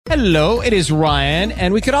Hello, it is Ryan,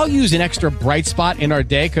 and we could all use an extra bright spot in our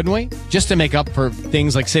day, couldn't we? Just to make up for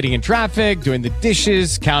things like sitting in traffic, doing the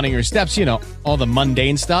dishes, counting your steps, all the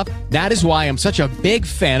mundane stuff. That is why I'm such a big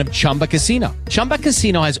fan of Chumba Casino. Chumba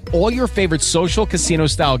Casino has all your favorite social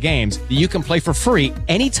casino-style games that you can play for free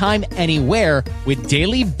anytime, anywhere with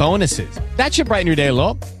daily bonuses. That should brighten your day a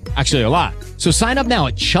little. Actually, a lot. So sign up now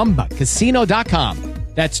at ChumbaCasino.com.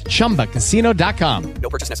 That's ChumbaCasino.com. No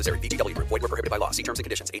purchase necessary. VGW Group. Void where prohibited by law. See terms and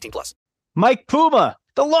conditions. 18+. Mike Puma,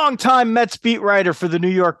 the longtime Mets beat writer for the New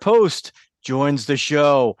York Post, joins the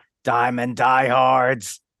show. Diamond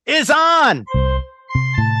Diehards is on.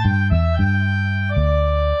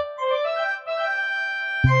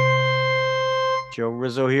 Joe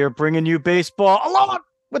Rizzo here, bringing you baseball along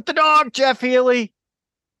with the dog, Jeff Healy.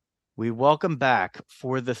 We welcome back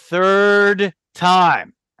for the third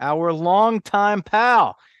time our longtime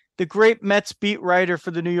pal, the great Mets beat writer for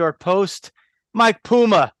the New York Post, Mike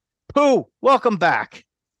Puma. Pooh, welcome back.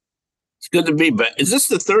 It's good to be back. Is this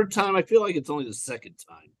the third time? I feel like it's only the second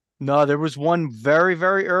time. No, there was one very,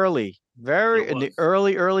 very early, in the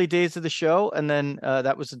early days of the show. And then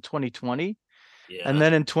that was in 2020. Yeah. And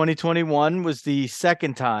then in 2021 was the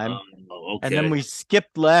second time. Okay. And then we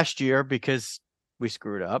skipped last year because we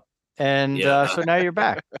screwed up. And so now you're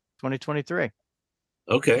back, 2023.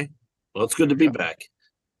 Okay. Well, it's good to be back.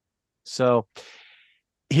 So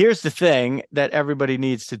here's the thing that everybody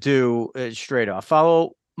needs to do straight off.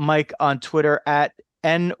 Follow Mike on Twitter at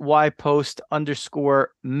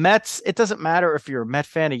NYPost_Mets. It doesn't matter if you're a Met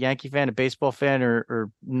fan, a Yankee fan, a baseball fan, or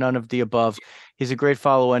none of the above. He's a great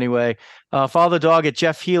follow anyway. Follow the dog at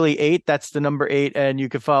Jeff Healy 8. That's the number 8. And you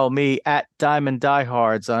can follow me at Diamond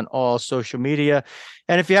Diehards on all social media.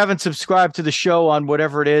 And if you haven't subscribed to the show on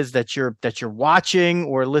whatever it is that you're watching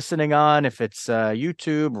or listening on, if it's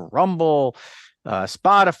YouTube, Rumble,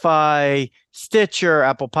 Spotify, Stitcher,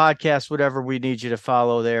 Apple Podcasts, whatever, we need you to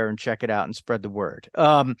follow there and check it out and spread the word.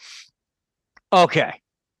 Okay.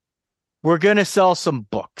 We're going to sell some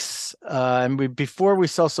books. And before we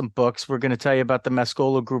sell some books, we're going to tell you about the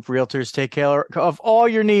Mascolo Group Realtors. Take care of all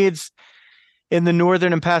your needs in the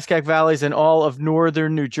northern and Pascack Valleys and all of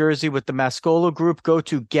northern New Jersey with the Mascolo Group. Go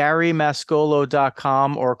to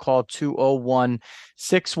GaryMascolo.com or call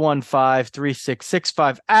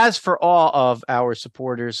 201-615-3665. As for all of our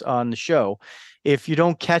supporters on the show, if you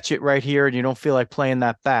don't catch it right here and you don't feel like playing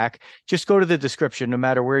that back, just go to the description. No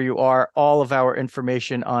matter where you are, all of our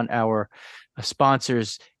information on our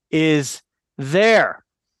sponsors is there.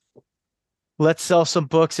 Let's sell some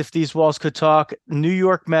books. If These Walls Could Talk. New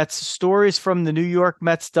York Mets, stories from the New York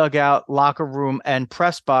Mets dugout, locker room, and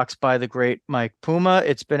press box by the great Mike Puma.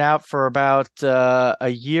 It's been out for about a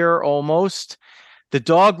year almost. The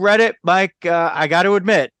dog read it. Mike, I got to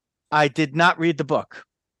admit, I did not read the book.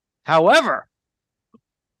 However,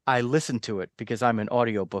 I listened to it because I'm an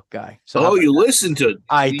audiobook guy. So you listened to it?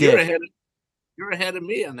 I did. You're ahead of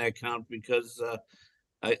me on that count because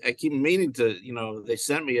I keep meaning to, they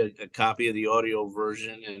sent me a copy of the audio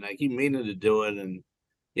version and I keep meaning to do it. And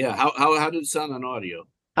yeah, how did it sound on audio?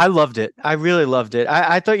 I loved it. I really loved it.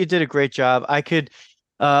 I thought you did a great job. I could,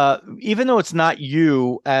 even though it's not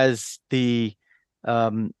you as the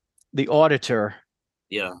auditor.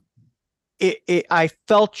 Yeah. I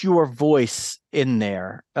felt your voice in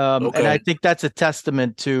there. And I think that's a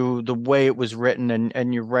testament to the way it was written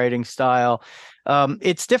and your writing style.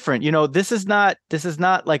 It's different. This is not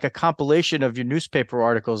like a compilation of your newspaper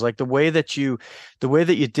articles. Like the way that you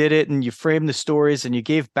did it and you framed the stories and you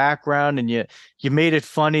gave background and you made it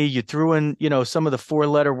funny. You threw in, some of the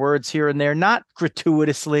 4-letter words here and there, not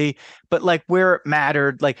gratuitously, but like where it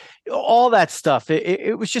mattered, like all that stuff.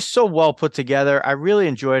 It was just so well put together. I really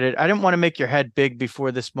enjoyed it. I didn't want to make your head big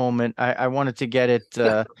before this moment. I wanted to get it,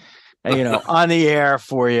 on the air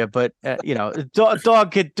for you, but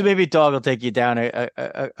dog will take you down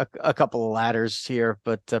a couple of ladders here,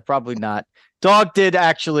 but probably not. Dog did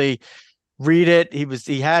actually read it.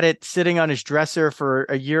 He had it sitting on his dresser for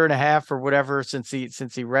a year and a half or whatever since he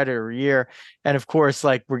read it a year. And of course,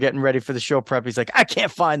 like we're getting ready for the show prep, he's like, I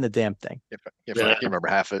can't find the damn thing. I can remember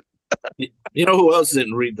half it. You know who else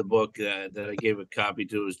didn't read the book that I gave a copy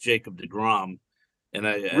to was Jacob deGrom. And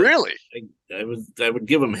I would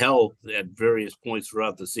give him hell at various points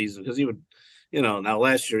throughout the season because he would, now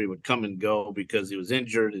last year he would come and go because he was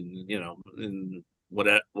injured and, and what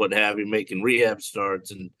have you, making rehab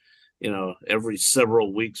starts. And, every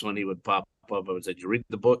several weeks when he would pop up, I would say, did you read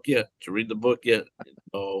the book yet? Did you read the book yet?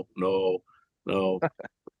 No.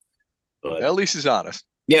 But, at least he's honest.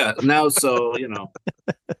 Yeah. Now, so,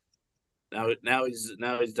 Now he's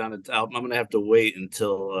done it. I'm going to have to wait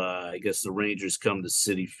until I guess the Rangers come to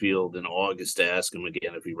Citi Field in August to ask him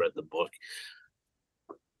again if he read the book.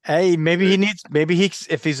 Hey,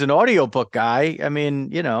 if he's an audiobook guy, I mean,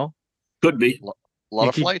 Could be a lot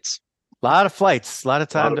of flights. A lot of flights, a lot of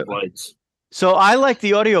time. Flights. So I like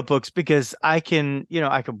the audiobooks because I can,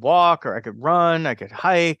 I could walk or I could run, I could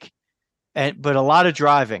hike, but a lot of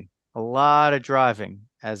driving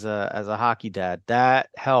as a hockey dad. That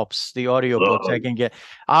helps. The audiobooks I can get.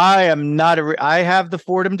 I have the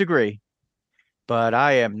Fordham degree, but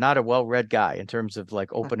I am not a well-read guy in terms of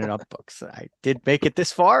like opening up books. I did make it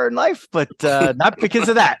this far in life, but not because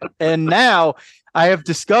of that. And now I have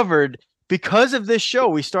discovered, because of this show,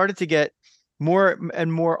 we started to get more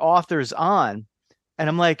and more authors on. And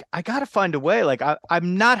I'm like, I got to find a way. Like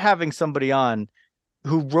I'm not having somebody on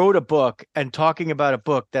who wrote a book and talking about a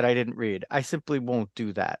book that I didn't read. I simply won't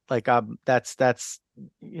do that. Like that's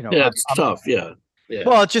it's tough. Yeah. Yeah.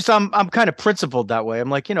 Well, it's just I'm kind of principled that way. I'm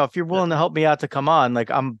like, if you're willing to help me out to come on, like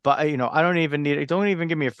I don't even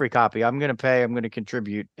give me a free copy. I'm going to pay, I'm going to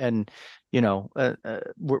contribute, and we're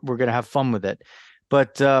going to have fun with it.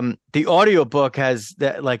 But the audiobook has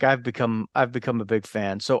that, like I've become a big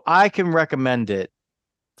fan. So I can recommend it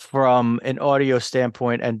from an audio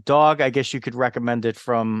standpoint, and Dog, I guess you could recommend it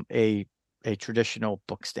from a traditional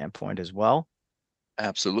book standpoint as well.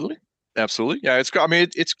 Absolutely. Yeah, it's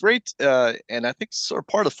great. And I think sort of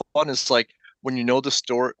part of the fun is like when you know the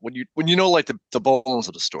story, when you know like the bones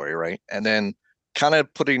of the story, right? And then kind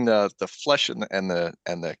of putting the flesh and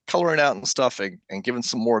the coloring out and stuff, and giving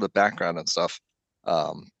some more of the background and stuff.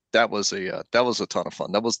 That was a ton of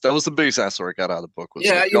fun. That was the biggest answer I got out of the book. Was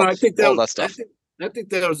I think all that stuff. I think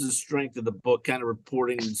that was the strength of the book, kind of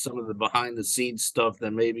reporting some of the behind the scenes stuff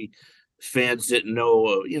that maybe fans didn't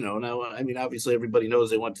know. Now, I mean, obviously everybody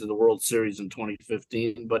knows they went to the World Series in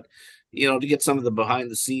 2015, but to get some of the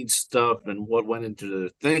behind the scenes stuff and what went into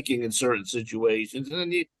the thinking in certain situations, and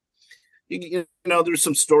then there's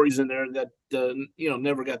some stories in there that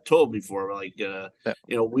never got told before, like Wheeler.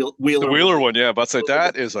 The Wheeler one, yeah, but say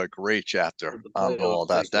that is a great chapter on all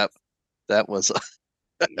that. That was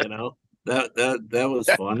That was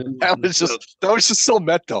fun. That was just so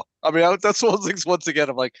mental. I mean, that's one of the things. Once again,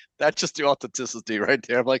 I'm like, that's just the authenticity right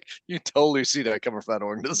there. I'm like, you totally see that coming from that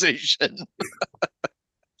organization.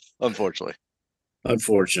 Unfortunately,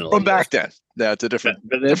 from back then, it's a different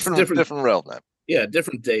realm now. Yeah,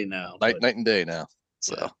 different day now. Night and day now.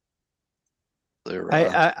 So,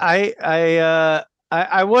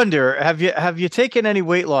 I wonder, have you taken any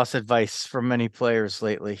weight loss advice from any players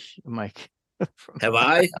lately, Mike? Have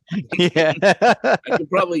I? Yeah. I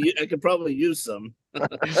could probably use some.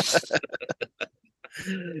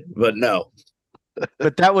 But no.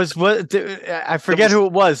 But that was what I forget who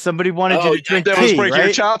it was. Somebody wanted you to drink tea, was breaking right?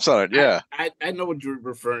 your chops on it. Yeah. I know what you're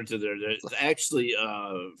referring to there. It's actually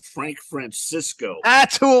Frank Francisco.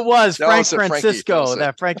 That's who it was. Frank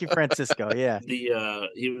Francisco. Frankie Francisco. Yeah.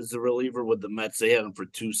 He was the reliever with the Mets. They had him for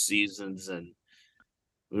 2 seasons, and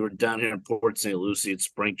we were down here in Port St. Lucie at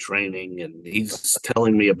spring training, and he's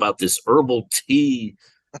telling me about this herbal tea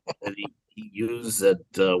that he used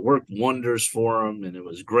that worked wonders for him, and it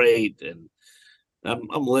was great. And I'm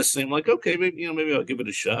listening. I'm like, okay, maybe I'll give it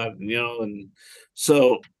a shot. And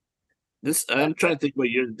so I'm trying to think what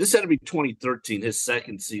year. This had to be 2013, his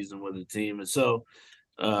second season with the team, and so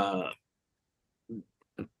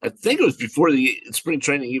I think it was before the spring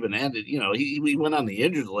training even ended. He went on the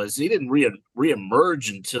injured list. He didn't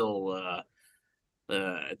reemerge until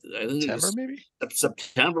I think September, maybe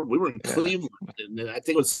September. We were in Cleveland, and I think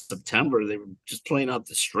it was September. They were just playing out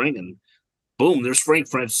the string, and boom, there's Frank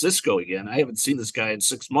Francisco again. I haven't seen this guy in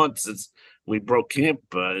 6 months since we broke camp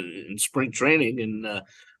in spring training, and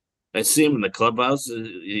I see him in the clubhouse.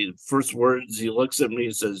 First words, he looks at me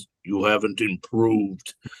and says, "You haven't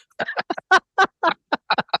improved."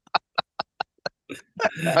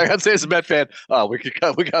 I gotta say, as a Met fan, we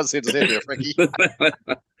gotta say the name here, Frankie.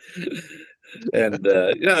 And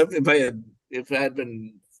if I had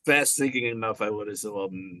been fast thinking enough, I would have said, "Well,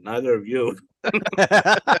 neither of you."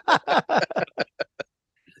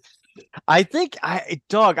 I think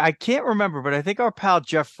I can't remember, but I think our pal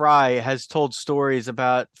Jeff Fry has told stories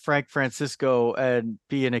about Frank Francisco and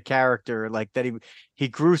being a character, like that he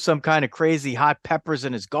grew some kind of crazy hot peppers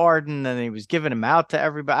in his garden and he was giving them out to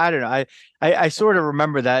everybody. I don't know. I sort of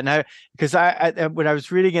remember that. And because when I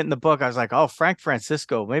was reading it in the book, I was like, oh, Frank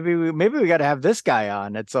Francisco, maybe we got to have this guy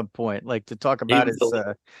on at some point, like to talk about his.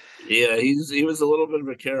 He was a little bit of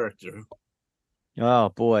a character. Oh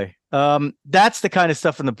boy. That's the kind of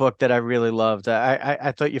stuff in the book that I really loved.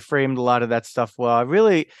 I thought you framed a lot of that stuff well.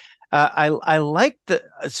 I like the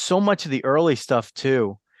so much of the early stuff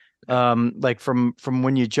too. Like from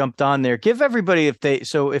when you jumped on there. Give everybody if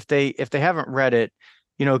they haven't read it,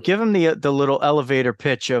 give them the little elevator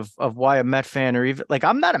pitch of why a Met fan, or even like,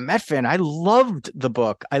 I'm not a Met fan. I loved the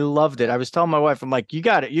book. I loved it. I was telling my wife, I'm like, you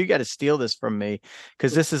got to steal this from me,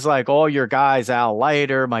 because this is like all your guys, Al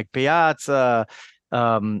Leiter, Mike Piazza,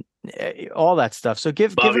 all that stuff. So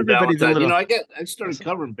give everybody the little. I started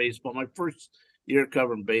covering baseball. My first year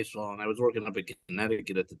covering baseball, and I was working up in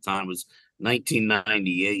Connecticut at the time, was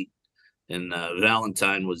 1998, and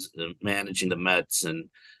Valentine was managing the Mets, and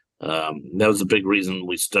that was a big reason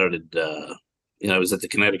we started. I was at the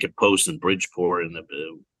Connecticut Post in Bridgeport, and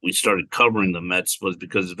we started covering the Mets was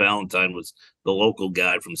because Valentine was the local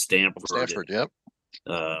guy from Stanford. Yep.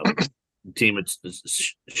 The team had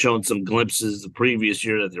shown some glimpses the previous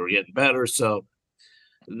year that they were getting better. So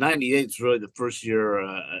 98 is really the first year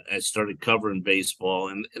I started covering baseball.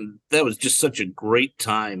 And that was just such a great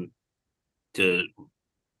time to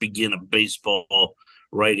begin a baseball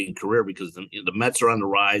writing career, because the Mets are on the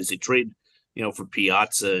rise. They trade, for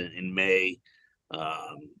Piazza in May.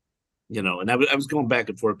 And I was going back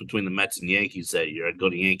and forth between the Mets and Yankees that year. I'd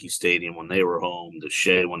go to Yankee Stadium when they were home, the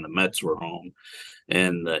Shea when the Mets were home.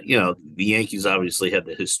 And, the Yankees obviously had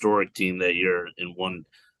the historic team that year and won,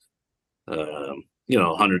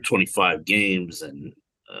 125 games and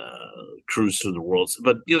cruised through the world.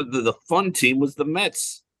 But, the fun team was the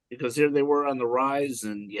Mets, because here they were on the rise,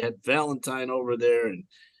 and you had Valentine over there, and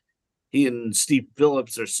he and Steve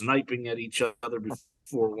Phillips are sniping at each other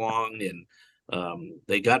before long. And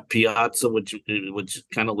they got Piazza, which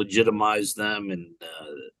kind of legitimized them. And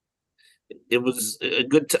it was a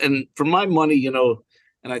good and for my money, and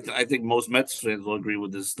I think most Mets fans will agree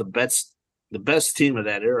with this. The best team of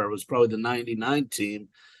that era was probably the '99 team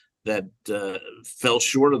that fell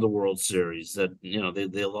short of the World Series. That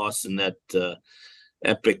they lost in that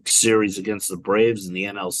epic series against the Braves in the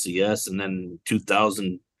NLCS, and then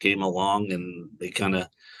 2000 came along, and they kind of,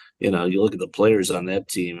 you look at the players on that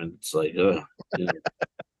team, and it's like,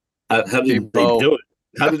 how did they do it?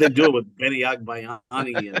 How did they do it with Benny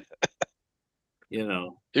Agbayani? And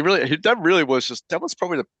that was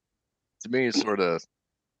probably to me, sort of,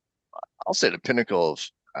 I'll say the pinnacle of,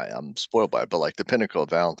 I'm spoiled by it, but like the pinnacle of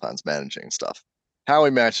Valentine's managing stuff. How he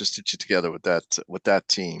managed to stitch it together with that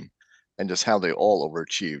team, and just how they all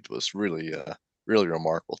overachieved was really really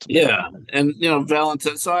remarkable to me. Yeah, and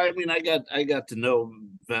Valentine. So I mean, I got to know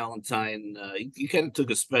Valentine. He kind of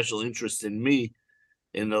took a special interest in me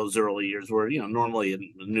in those early years, where normally a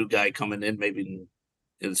new guy coming in, maybe,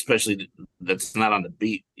 especially that's not on the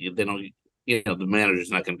beat, they don't. The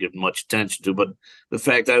manager's not going to give much attention to. But the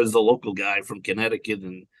fact I was the local guy from Connecticut,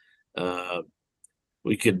 and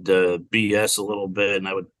we could BS a little bit, and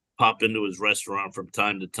I would pop into his restaurant from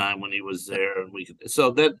time to time when he was there, and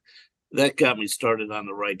so that got me started on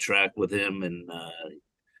the right track with him. And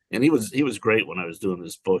he was great when I was doing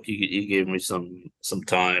this book. He gave me some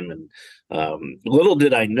time, and little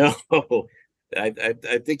did I know, I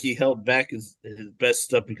think he held back his best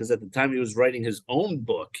stuff, because at the time he was writing his own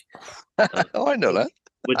book. Oh, I know that.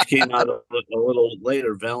 Which came out a little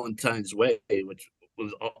later, Valentine's Way, which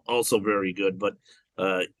was also very good. But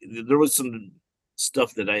there was some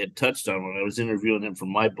stuff that I had touched on when I was interviewing him for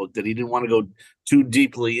my book that he didn't want to go too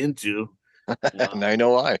deeply into. And I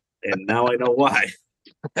know why. And now I know why.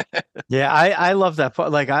 Yeah, I love that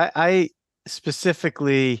part. Like I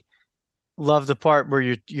specifically love the part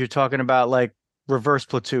where you're talking about like reverse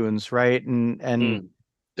platoons, right? And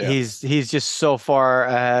yeah. He's just so far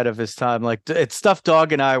ahead of his time. Like it's stuff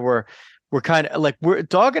Dog and I were kind of like,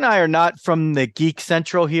 Dog and I are not from the Geek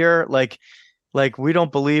Central here. Like we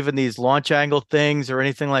don't believe in these launch angle things or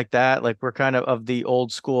anything like that. Like we're kind of the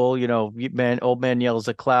old school, old man yells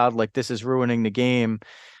at cloud, like this is ruining the game.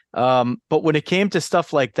 But when it came to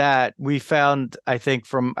stuff like that, we found, I think,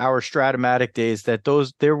 from our Stratomatic days that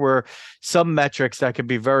there were some metrics that could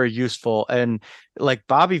be very useful. And like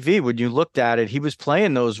Bobby V, when you looked at it, he was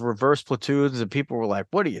playing those reverse platoons, and people were like,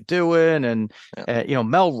 "What are you doing?" And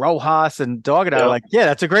Mel Rojas and Dog and I were like, "Yeah,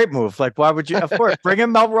 that's a great move. Like, why would you? Of course, bring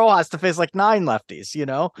in Mel Rojas to face like 9 lefties."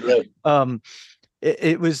 Right.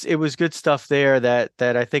 It was good stuff there that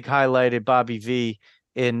I think highlighted Bobby V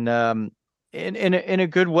in a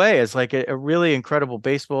good way, as like a really incredible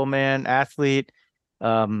baseball man, athlete.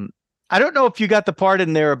 I don't know if you got the part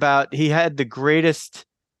in there about he had the greatest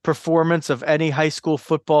performance of any high school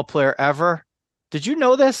football player ever. Did you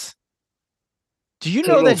know this? Do you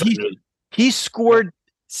know that he scored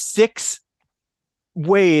 6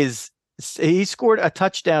 ways? He scored a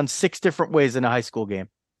touchdown 6 different ways in a high school game.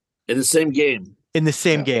 In the same game. In the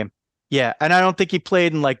same game. Yeah, and I don't think he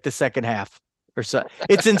played in like the second half or so.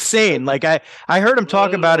 It's insane. Like I heard him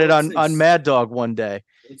talk about it on Mad Dog one day.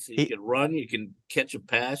 You can run, you can catch a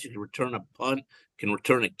pass, you can return a punt, you can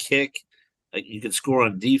return a kick, you can score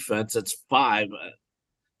on defense. That's 5.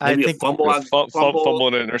 Maybe a fumble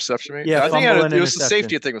and interception. Maybe? Yeah, I think it was the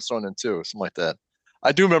safety thing was thrown in too, something like that.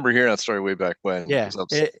 I do remember hearing that story way back when. Yeah,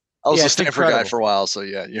 I was a Stanford guy for a while, so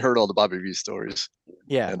yeah, you heard all the Bobby V stories.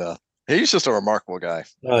 Yeah, and he's just a remarkable guy.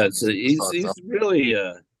 He's really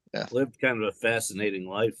lived kind of a fascinating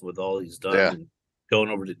life with all he's done, and going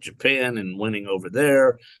over to Japan and winning over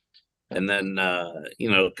there, and then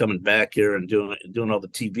coming back here and doing all the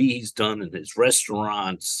TV he's done in his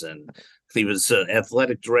restaurants, and he was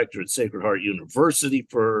athletic director at Sacred Heart University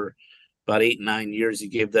for about 8-9 years. He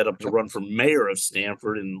gave that up to run for mayor of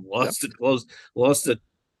Stanford and lost a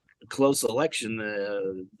close election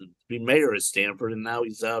to be mayor of Stanford, and now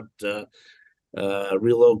he's out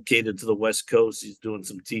relocated to the West Coast. He's doing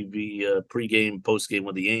some TV pregame, postgame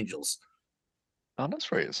with the Angels. Oh, that's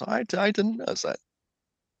right. So I didn't know that.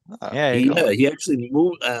 He actually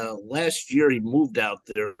moved last year. He moved out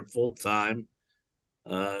there full time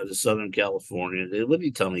to Southern California. What did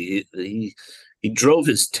he tell me? He drove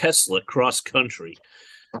his Tesla cross country,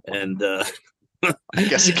 and I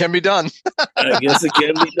guess it can be done. I guess it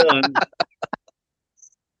can be done.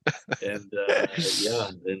 And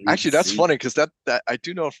actually, that's funny because that I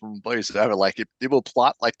do know from buddies that have it. Like it will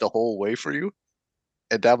plot like the whole way for you,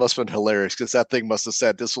 and that must have been hilarious because that thing must have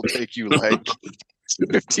said this will take you like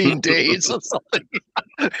 15 days or something.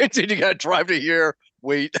 Until you got to drive to here,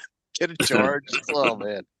 wait, get it charged. Oh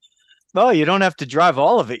man. Well, you don't have to drive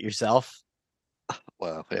all of it yourself.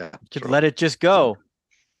 Well, yeah, you could let it just go.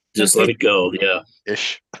 Just let it go, yeah.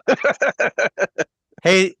 Ish.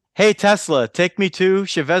 Hey, Tesla, take me to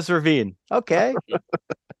Chavez Ravine. Okay.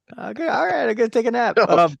 Okay, all right, I'm gonna take a nap.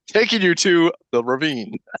 No, taking you to the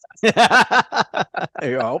ravine. I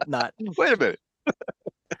hope not. Wait a minute.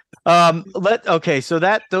 So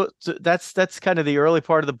that's kind of the early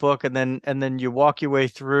part of the book, and then you walk your way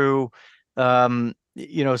through some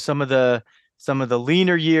of the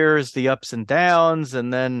leaner years, the ups and downs,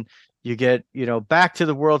 and then you get back to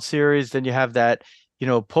the World Series. Then you have that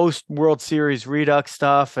post World Series redux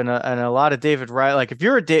stuff, and a lot of David Wright. Like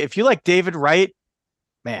if you like David Wright,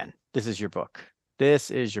 man, this is your book.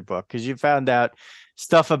 This is your book because you found out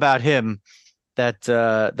stuff about him that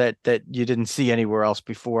you didn't see anywhere else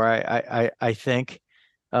before. I think,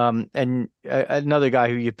 and another guy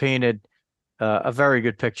who you painted a very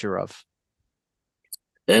good picture of.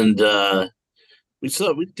 And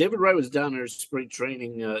David Wright was down there spring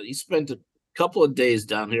training. He spent a couple of days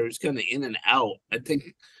down here. He was kind of in and out. I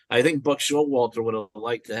think Buck Showalter would have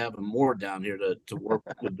liked to have him more down here to work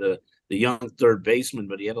with the young third baseman,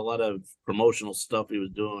 but he had a lot of promotional stuff he was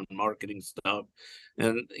doing, marketing stuff.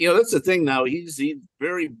 And, that's the thing now. He's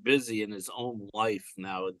very busy in his own life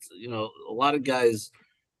now. It's, a lot of guys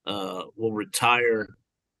will retire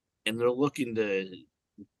and they're looking to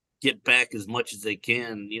get back as much as they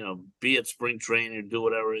can, be at spring training or do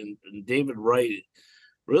whatever. And David Wright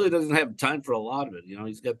really doesn't have time for a lot of it.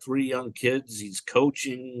 He's got 3 young kids. He's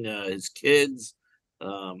coaching his kids.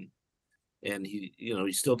 And he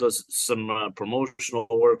still does some promotional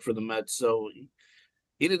work for the Mets. So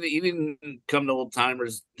he didn't come to Old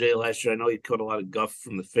Timers Day last year. I know he caught a lot of guff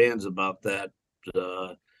from the fans about that,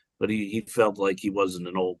 but he felt like he wasn't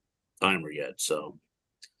an old timer yet. So,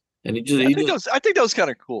 and I think that was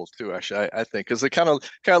kind of cool too. Actually, I think because they kind of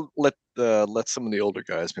let some of the older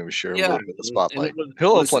guys maybe share a little bit of the spotlight.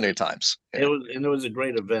 He'll have plenty of times. Yeah. It was a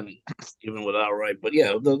great event even without Wright. But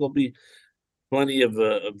yeah, there'll be plenty of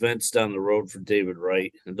events down the road for David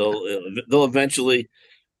Wright, and they'll eventually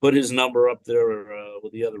put his number up there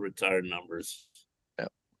with the other retired numbers. Yeah.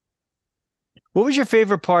 What was your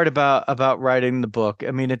favorite part about writing the book?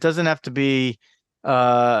 I mean, it doesn't have to be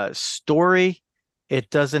story. It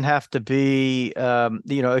doesn't have to be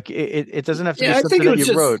it doesn't have to be something that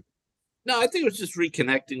you wrote. No, I think it was just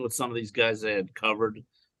reconnecting with some of these guys I had covered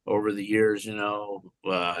over the years. Like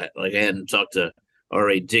I hadn't talked to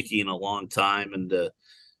R.A. Dickey in a long time, and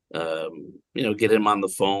get him on the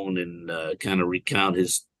phone and kind of recount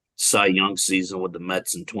his Cy Young season with the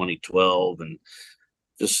Mets in 2012, and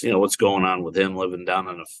just what's going on with him living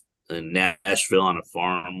down in Nashville on a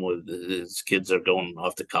farm with his kids are going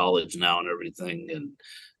off to college now and everything, and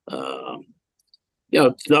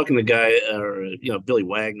talking to guy Billy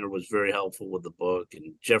Wagner was very helpful with the book,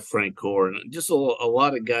 and Jeff Francoeur, and just a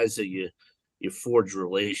lot of guys that you forge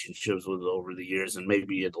relationships with over the years, and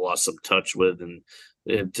maybe you'd lost some touch with, and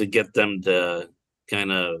to get them to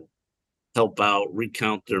kind of help out,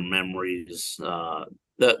 recount their memories,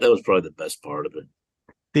 that was probably the best part of it.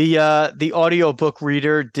 The audiobook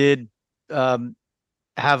reader did have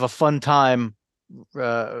a fun time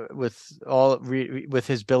with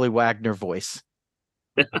his Billy Wagner voice.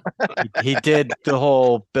 he did the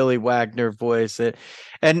whole Billy Wagner voice,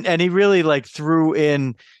 and he really like threw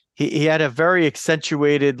in. He had a very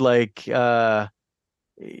accentuated like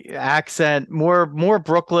accent, more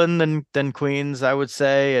Brooklyn than Queens, I would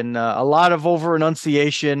say, and a lot of over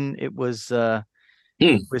enunciation. It was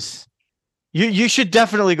you should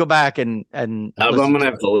definitely go back and I'm gonna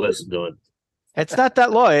have to listen to it. It's not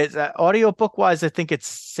that long. It's audiobook wise, I think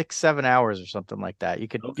it's 6-7 hours or something like that. You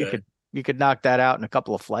could knock that out in a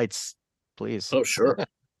couple of flights, please. Oh, sure.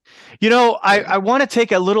 I want to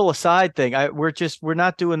take a little aside thing. We're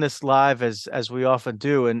not doing this live as we often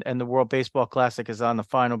do, and the World Baseball Classic is on the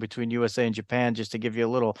final between USA and Japan. Just to give you a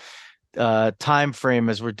little time frame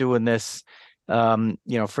as we're doing this.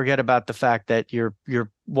 Forget about the fact that you're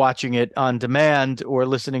watching it on demand or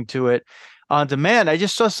listening to it on demand. I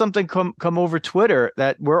just saw something come over Twitter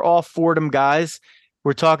that we're all Fordham guys.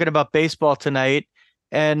 We're talking about baseball tonight.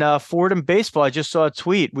 And Fordham baseball, I just saw a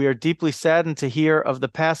tweet. We are deeply saddened to hear of the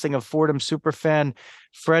passing of Fordham superfan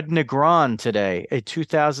Fred Negron today, a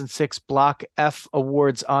 2006 Block F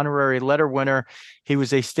Awards honorary letter winner. He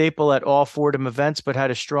was a staple at all Fordham events, but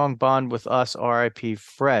had a strong bond with us. R.I.P.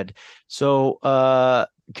 Fred. So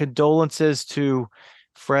condolences to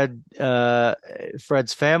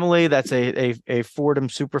Fred's family. That's a Fordham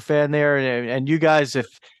superfan there. And you guys,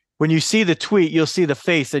 when you see the tweet, you'll see the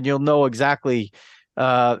face and you'll know exactly.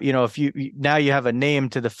 If you now you have a name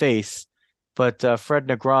to the face, but Fred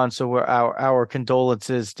Negron. So our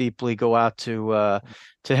condolences deeply go out to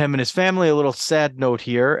him and his family. A little sad note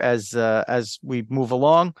here as we move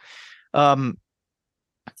along. Back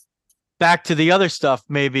to the other stuff,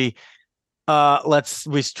 maybe.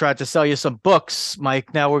 We tried to sell you some books,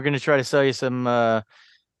 Mike. Now we're going to try to sell you some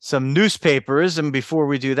newspapers. And before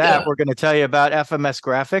we do that, we're going to tell you about FMS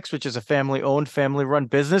Graphics, which is a family-owned, family-run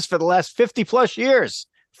business for the last 50-plus years.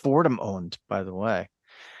 Fordham-owned, by the way.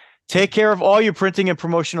 Take care of all your printing and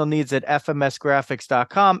promotional needs at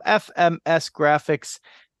fmsgraphics.com,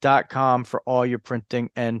 fmsgraphics.com for all your printing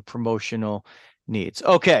and promotional needs.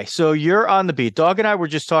 Okay, so you're on the beat. Dog and I were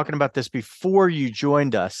just talking about this before you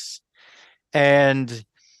joined us. And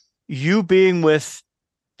you being with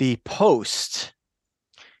the Post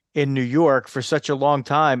in New York for such a long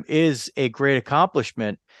time is a great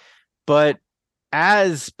accomplishment. But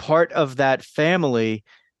as part of that family,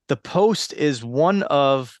 the Post is one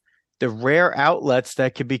of the rare outlets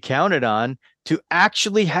that can be counted on to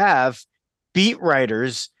actually have beat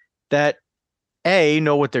writers that A,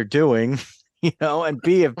 know what they're doing, and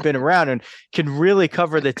B, have been around and can really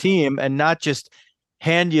cover the team and not just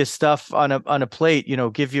hand you stuff on a plate,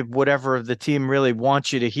 give you whatever the team really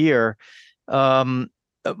wants you to hear.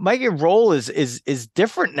 Mike, your role is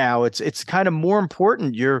different now. It's kind of more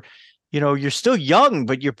important. You're still young,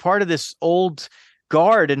 but you're part of this old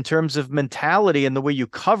guard in terms of mentality and the way you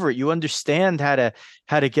cover it. You understand how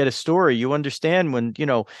to get a story. You understand when,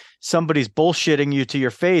 somebody's bullshitting you to your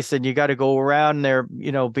face and you got to go around there,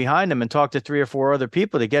 behind them and talk to 3 or 4 other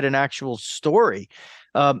people to get an actual story.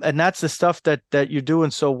 And that's the stuff that you're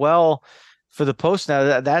doing so well for the Post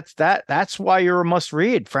now. That's why you're a must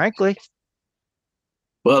read, frankly.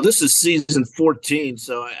 Well, this is season 14,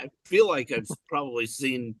 so I feel like I've probably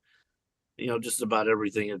seen, just about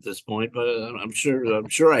everything at this point. But I'm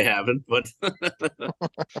sure I haven't. But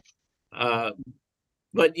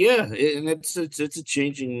but yeah, and it's a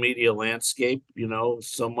changing media landscape.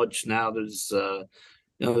 So much now. There's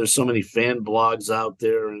so many fan blogs out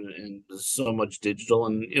there, and there's so much digital,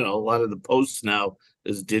 and a lot of the Posts now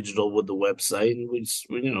is digital with the website, and we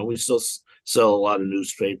still sell a lot of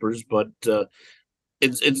newspapers, but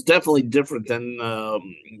it's definitely different than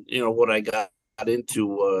what I got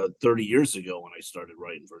into 30 years ago when I started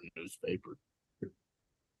writing for a newspaper.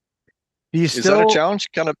 Is that a challenge?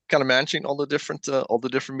 Kind of managing all the different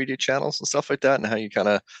media channels and stuff like that, and how you kind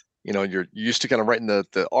of. You're used to kind of writing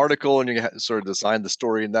the article and you sort of design the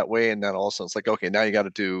story in that way. And then also it's like, okay, now you got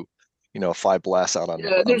to do, 5 blasts out on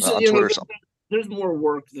Twitter or something. There's more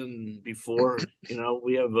work than before.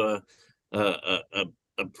 We have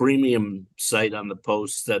a premium site on the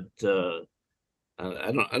Post that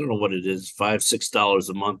I don't know what it is, $5-6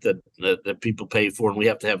 a month that people pay for. And we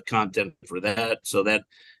have to have content for that. So that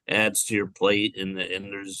adds to your plate. And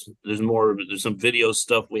there's some video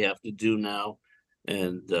stuff we have to do now.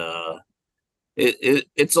 And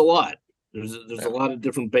it's a lot. There's a lot of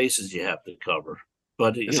different bases you have to cover,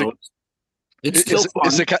 but It's still fun.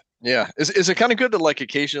 Is it kind of good to like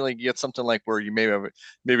occasionally get something like where you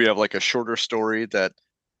maybe have like a shorter story that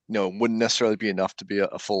wouldn't necessarily be enough to be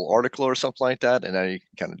a full article or something like that, and now you can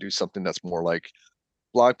kind of do something that's more like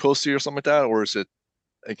blog posty or something like that, or is it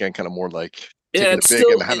again kind of more like taking it big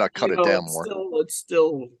and how to cut it down more? It's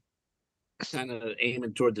still kind of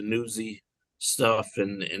aiming toward the newsy stuff,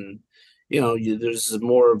 and there's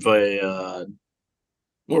more of a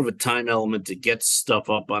time element to get stuff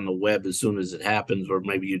up on the web as soon as it happens, or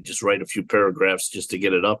maybe you just write a few paragraphs just to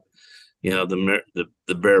get it up,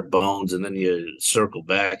 the bare bones, and then you circle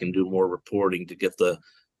back and do more reporting to get the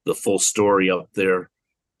full story up there.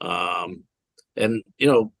 And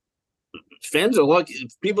fans are lucky.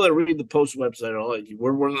 People that read the Post website are lucky.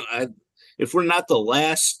 If we're not the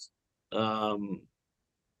last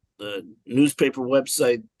the newspaper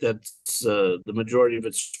website that's the majority of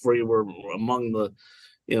it's free, we're among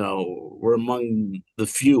the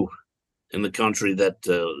few in the country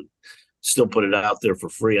that still put it out there for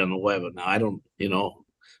free on the web. And now I don't know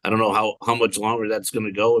how much longer that's going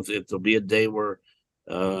to go. If there'll be a day where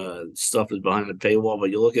stuff is behind the paywall,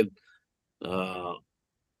 but you look at the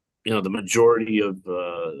majority of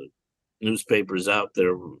newspapers out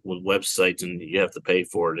there with websites, and you have to pay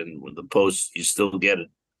for it. And with the Post, you still get it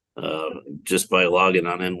just by logging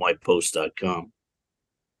on nypost.com.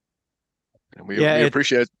 And we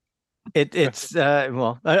appreciate it. It's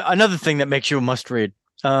another thing that makes you a must read.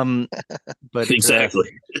 But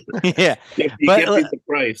exactly. Yeah. You can't beat the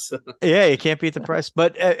price. Yeah, you can't beat the price.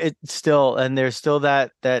 But it's still, and there's still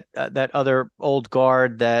that other old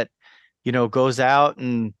guard that goes out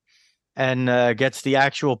and gets the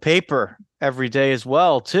actual paper every day as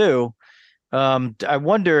well too. I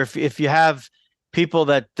wonder if you have people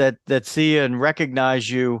that see and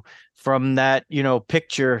recognize you from that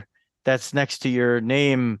picture that's next to your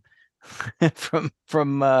name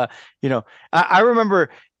from I remember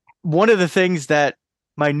one of the things that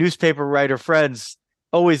my newspaper writer friends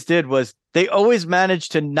always did was they always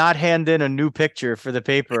managed to not hand in a new picture for the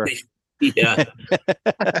paper. Yeah.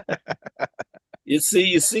 You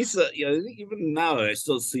see, so, even now I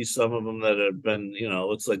still see some of them that have been,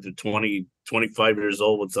 looks like they're 20, 25 years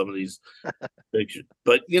old with some of these pictures.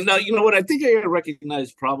 But you know what? I think I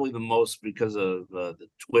recognize probably the most because of the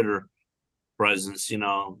Twitter presence.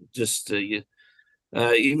 Just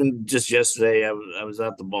even just yesterday, I was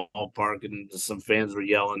at the ballpark and some fans were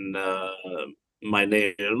yelling my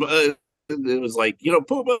name. It was like,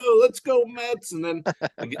 Puma, let's go Mets, and then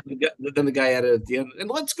the guy added at the end, and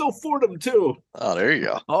let's go Fordham too. Oh, there you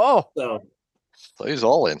go. Oh, so he's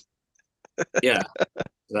all in. Yeah,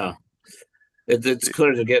 so it's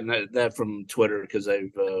clear to get that from Twitter because I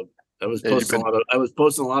was posting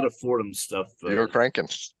a lot of Fordham stuff. You were cranking,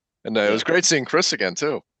 and it was great seeing Chris again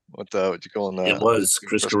too. What you calling? It was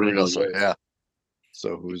Chris Carino. So, yeah.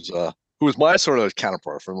 So who's my sort of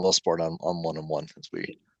counterpart for the most part on 1-on-1 as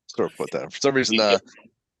we sort of put that. For some reason, I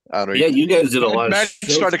don't know. Yeah, you guys did a lot. Matt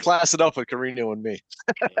started to class it up with Carino and me.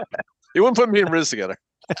 He wouldn't put me and Riz together.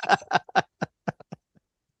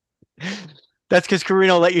 That's because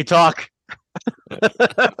Carino let you talk. It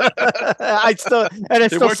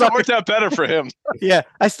worked out better for him. Yeah,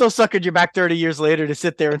 I still suckered you back 30 years later to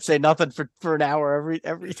sit there and say nothing for an hour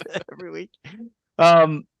every week.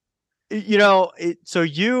 So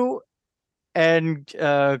you and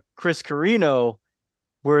Chris Carino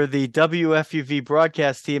were the WFUV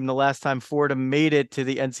broadcast team the last time Fordham made it to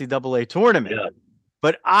the NCAA tournament. Yeah.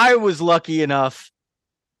 But I was lucky enough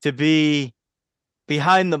to be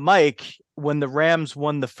behind the mic when the Rams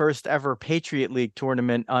won the first ever Patriot League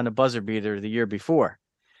tournament on a buzzer beater the year before.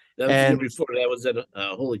 That was the year before. That was at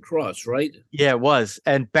Holy Cross, right? Yeah, it was.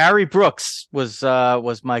 And Barry Brooks was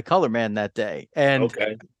my color man that day. And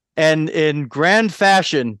in grand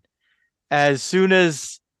fashion, as soon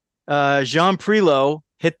as Jean Prelot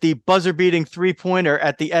hit the buzzer beating 3-pointer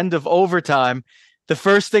at the end of overtime, the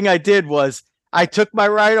first thing I did was I took my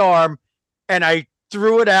right arm and I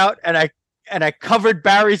threw it out and I covered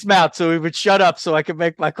Barry's mouth so he would shut up so I could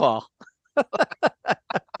make my call.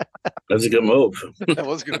 That's a good move. That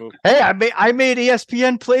was a good move. Hey, I made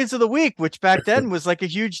ESPN Plays of the Week, which back then was like a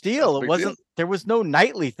huge deal. There was no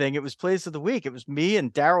nightly thing. It was Plays of the Week. It was me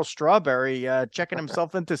and Darryl Strawberry checking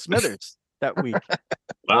himself into Smithers that week.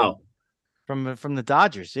 Wow. From the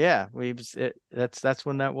Dodgers. Yeah. That's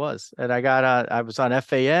when that was. And I was on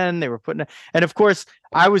FAN. They were putting it, and of course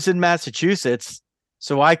I was in Massachusetts,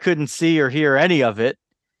 so I couldn't see or hear any of it.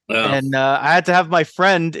 And I had to have my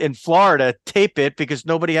friend in Florida tape it because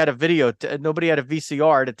nobody had a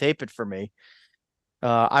VCR to tape it for me.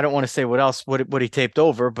 I don't want to say what he taped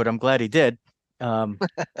over, but I'm glad he did. My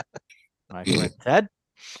friend Ted.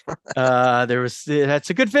 That's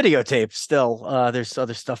a good videotape still. There's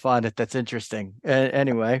other stuff on it that's interesting.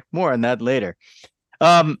 Anyway, more on that later.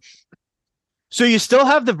 So you still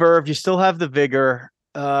have the verve, you still have the vigor.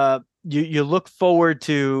 You look forward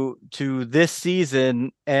to this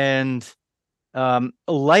season, and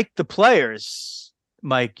like the players,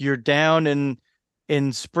 Mike, you're down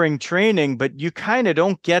in spring training, but you kind of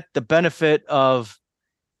don't get the benefit of,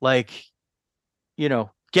 like,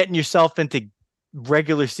 getting yourself into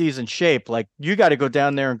regular season shape. Like, you got to go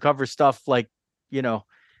down there and cover stuff, like,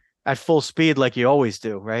 at full speed, like you always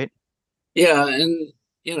do, right? Yeah, and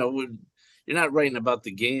you're not writing about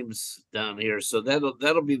the games down here, so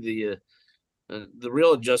that'll be the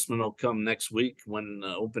real adjustment will come next week when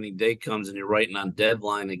opening day comes and you're writing on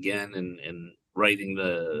deadline again and writing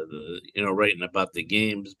writing about the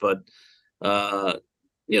games. But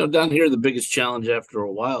down here, the biggest challenge after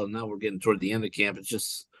a while, and now we're getting toward the end of camp, it's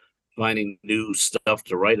just finding new stuff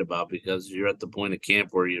to write about, because you're at the point of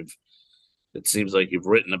camp where it seems like you've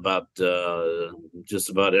written about just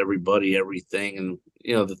about everybody, everything. And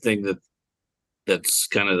the thing that's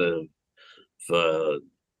kind of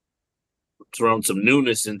thrown some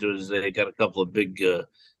newness into it is they got a couple of big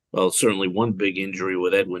certainly one big injury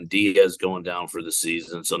with Edwin Diaz going down for the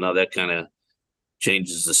season, so now that kind of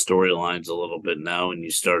changes the storylines a little bit now, and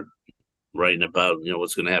you start writing about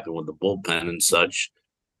what's going to happen with the bullpen and such.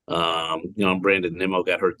 Brandon Nimmo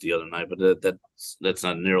got hurt the other night, but that's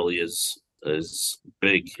not nearly as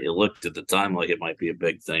big. It looked at the time like it might be a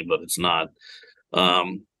big thing, but it's not.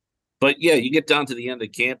 But yeah, you get down to the end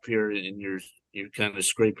of camp here, and you're kind of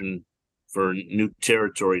scraping for new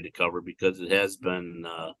territory to cover, because it has been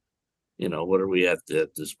what are we at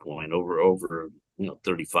this point, over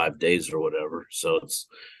 35 days or whatever. So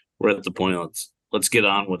we're at the point, let's get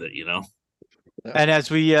on with it. And as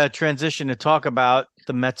we transition to talk about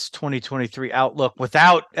the Mets 2023 outlook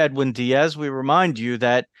without Edwin Diaz, we remind you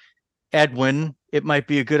that, Edwin, it might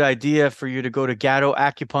be a good idea for you to go to Gatto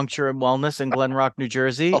Acupuncture and Wellness in Glen Rock, New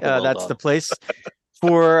Jersey. That's the place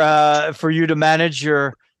for you to manage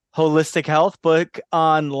your holistic health. Book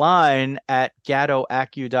online at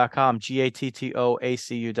gattoacu.com,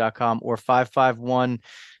 GATTOACU.com, or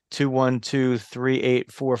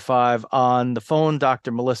 551-212-3845 on the phone.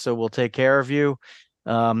 Dr. Melissa will take care of you.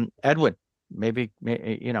 Edwin, maybe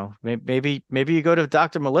you go to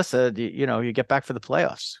Dr. Melissa, you get back for the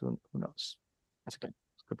playoffs. Who knows? That's a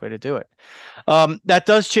good way to do it. That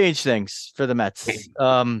does change things for the Mets.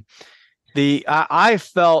 I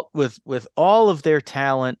felt with all of their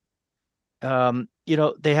talent,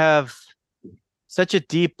 they have such a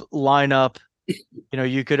deep lineup.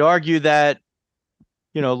 You could argue that,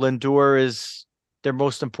 Lindor is their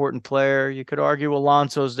most important player. You could argue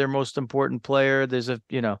Alonso's their most important player. There's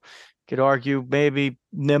could argue maybe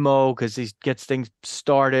Nimmo, because he gets things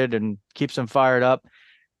started and keeps them fired up.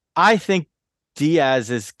 I think Diaz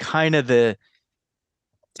is kind of to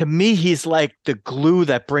me, he's like the glue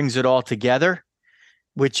that brings it all together,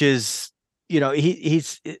 which is,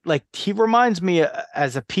 he's like, he reminds me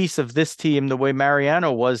as a piece of this team the way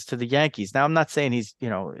Mariano was to the Yankees. Now, I'm not saying he's,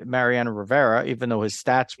 Mariano Rivera, even though his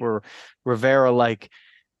stats were Rivera-like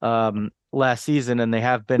last season, and they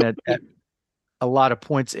have been at a lot of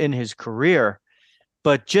points in his career,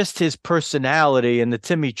 but just his personality and the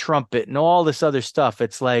Timmy Trumpet and all this other stuff.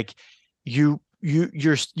 It's like you're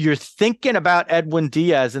thinking about Edwin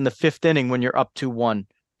Diaz in the fifth inning when you're up 2-1.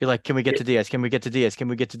 You're like, can we get to Diaz? Can we get to Diaz? Can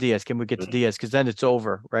we get to Diaz? Can we get to Diaz? Because then it's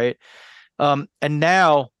over, right? And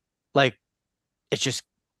now, like, it's just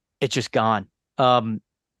gone. Am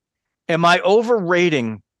I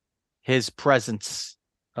overrating his presence?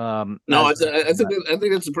 No, I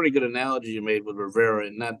think that's a pretty good analogy you made with Rivera,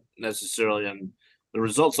 and not necessarily on the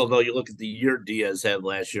results. Although you look at the year Diaz had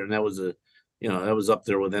last year, and that was that was up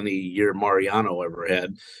there with any year Mariano ever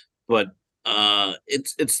had. But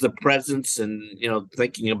it's the presence, and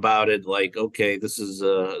thinking about it, like, okay, this is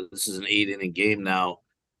an 8-inning game now,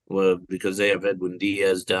 because they have Edwin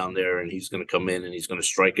Diaz down there, and he's going to come in and he's going to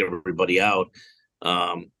strike everybody out.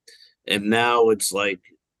 And now it's like,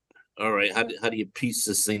 all right, how do you piece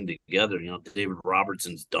this thing together? David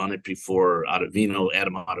Robertson's done it before. Adam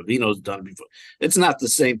Ottavino's done it before. It's not the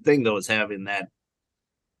same thing though as having that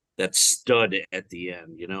stud at the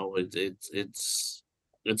end.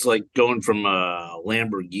 It's like going from a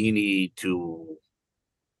Lamborghini to,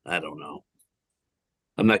 I don't know.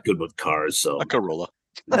 I'm not good with cars, so a Corolla.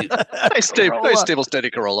 Nice stable, steady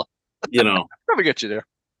Corolla. Probably get you there.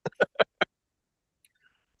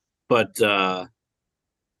 But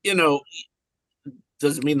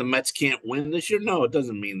doesn't mean the Mets can't win this year. No, it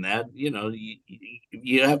doesn't mean that.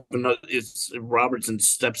 You have another. If Robertson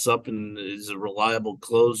steps up and is a reliable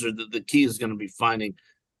closer, the key is going to be finding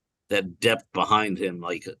that depth behind him.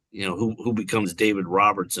 Like who becomes David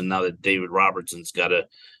Robertson now that David Robertson's got to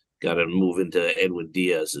move into Edwin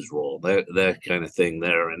Diaz's role. That kind of thing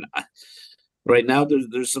there. And right now,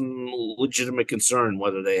 there's some legitimate concern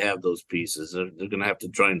whether they have those pieces. They're going to have to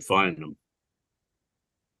try and find them.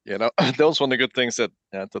 Yeah, that was one of the good things that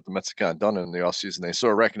I thought the Mets got done in the offseason. They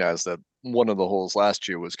sort of recognized that one of the holes last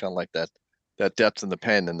year was kind of like that depth in the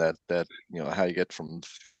pen, and that how you get from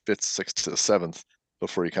 5th, 6th to 7th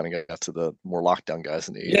before you kind of get to the more lockdown guys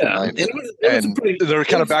in the 8th and 9th. They're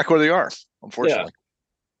kind of back where they are, unfortunately. Yeah,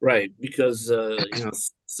 right, because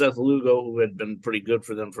Seth Lugo, who had been pretty good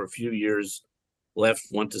for them for a few years, left,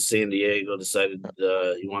 went to San Diego, decided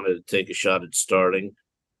he wanted to take a shot at starting,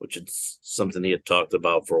 which is something he had talked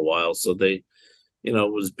about for a while. So they, it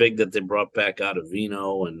was big that they brought back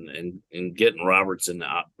Ottavino and getting Robertson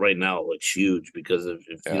out right now looks huge, because if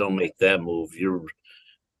you don't make that move, you're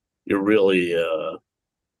really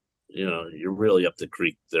you're really up the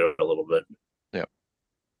creek there a little bit. Yeah.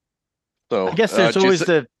 So I guess there's always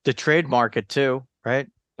the trade market too, right?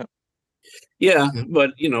 Yeah,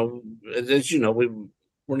 but as you know,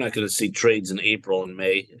 we're not going to see trades in April and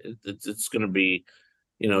May. It's going to be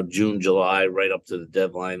June, July, right up to the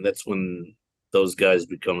deadline. That's when those guys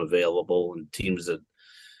become available, and teams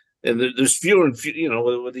there's fewer and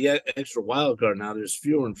fewer, with the extra wild card now, there's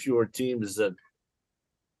fewer and fewer teams that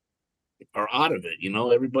are out of it.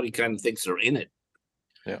 Everybody kind of thinks they're in it.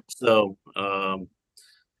 Yeah. So,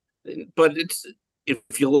 but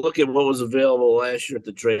if you look at what was available last year at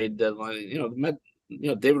the trade deadline,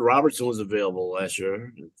 David Robertson was available last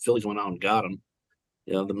year. The Phillies went out and got him.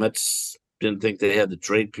 The Mets didn't think they had the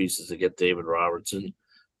trade pieces to get David Robertson.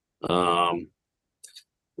 I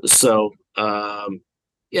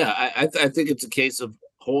think it's a case of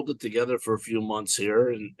hold it together for a few months here,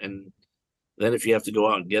 and then if you have to go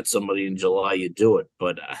out and get somebody in July, you do it.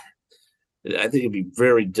 But I think it'd be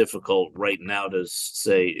very difficult right now to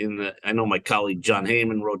say I know my colleague John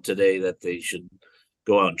Heyman wrote today that they should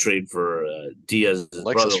go out and trade for Diaz's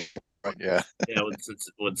brother. Right, yeah. Yeah,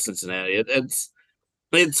 with Cincinnati.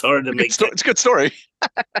 It's hard to make. It's a good story.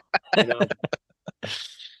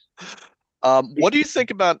 What do you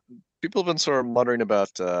think about? People have been sort of muttering about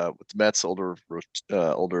with the Mets older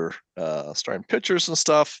starting pitchers and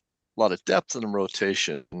stuff. A lot of depth in the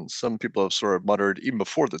rotation. Some people have sort of muttered even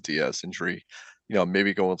before the Diaz injury,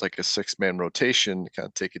 maybe going with like a 6-man rotation, kind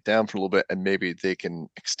of take it down for a little bit, and maybe they can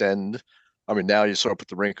extend. I mean, now you sort of put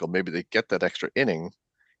the wrinkle. Maybe they get that extra inning.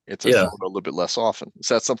 It's a little bit less often. Is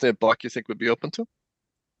that something that Buck you think would be open to?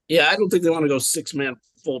 Yeah, I don't think they want to go 6-man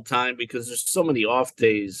full time, because there's so many off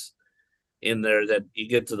days in there that you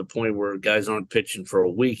get to the point where guys aren't pitching for a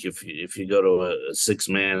week if you go to a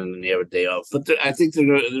 6-man and then you have a day off. But I think they're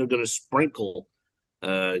going to sprinkle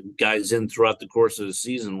guys in throughout the course of the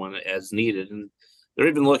season as needed, and they're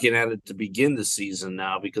even looking at it to begin the season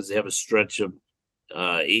now, because they have a stretch of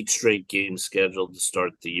 8 straight games scheduled to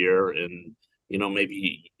start the year, and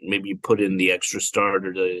maybe you put in the extra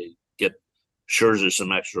starter to get Scherzer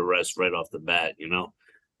some extra rest right off the bat.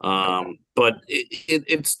 But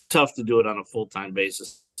it's tough to do it on a full-time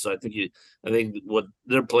basis. So I think what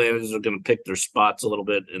their plan is, they're going to pick their spots a little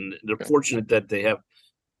bit, and they're fortunate that they have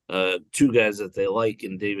 2 guys that they like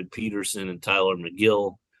in David Peterson and Tyler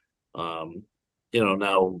McGill.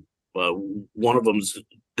 Now one of them's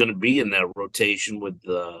going to be in that rotation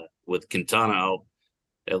with Quintana out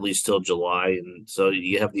at least till July, and so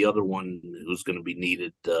you have the other one who's going to be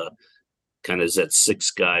needed, kind of as that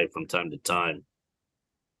 6th guy from time to time.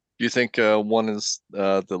 Do you think one is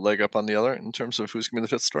the leg up on the other in terms of who's going to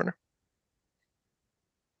be the 5th starter?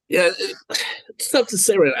 Yeah, it's tough to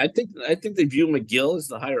say. Right, I think they view McGill as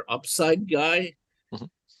the higher upside guy,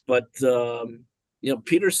 but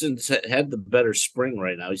Peterson's had the better spring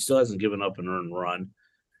right now. He still hasn't given up an earned run,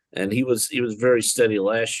 and he was very steady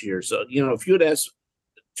last year. So if you had asked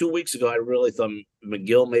 2 weeks ago, I really thought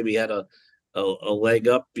McGill maybe had a leg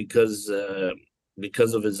up because of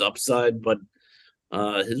his upside, but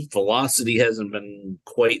his velocity hasn't been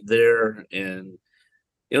quite there, and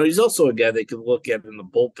he's also a guy they could look at in the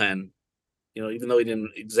bullpen. Even though he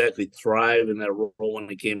didn't exactly thrive in that role when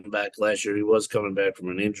he came back last year, he was coming back from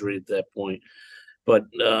an injury at that point. But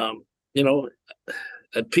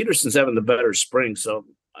Peterson's having the better spring, so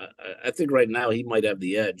I think right now he might have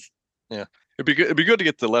the edge. Yeah, it'd be good to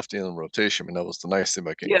get the lefty in the rotation. I mean, that was the nice thing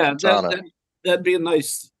about getting Quintana. That'd be a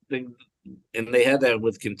nice thing, and they had that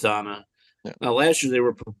with Quintana. Yeah. Now, last year they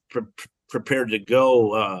were prepared to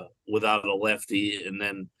go without a lefty, and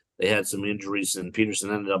then they had some injuries, and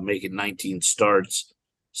Peterson ended up making 19 starts.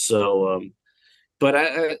 So, but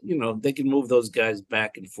they can move those guys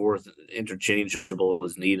back and forth, interchangeable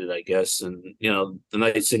as needed, I guess. And the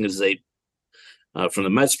nice thing is they, from the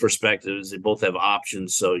Mets' perspective, is they both have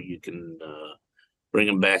options, so you can bring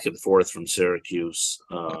them back and forth from Syracuse.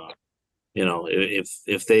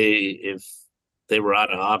 If they were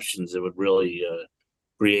out of options, it would really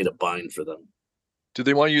create a bind for them. Do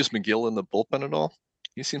they want to use McGill in the bullpen at all?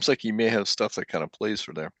 He seems like he may have stuff that kind of plays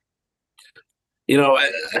for there.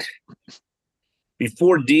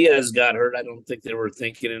 Before Diaz got hurt, I don't think they were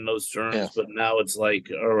thinking in those terms, but now it's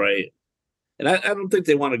like, all right. And I don't think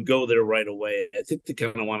they want to go there right away. I think they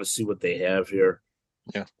kind of want to see what they have here.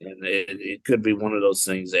 Yeah. And it could be one of those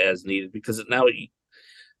things as needed, because now,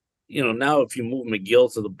 now if you move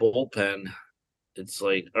McGill to the bullpen, it's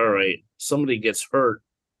like, all right, somebody gets hurt.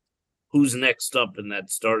 Who's next up in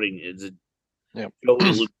that starting? Is it Joey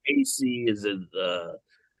Lucchesi? Is it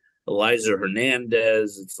Eliza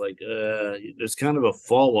Hernandez? It's like there's kind of a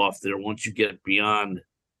fall off there once you get beyond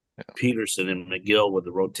Peterson and McGill with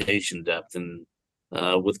the rotation depth, and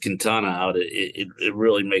with Quintana out, it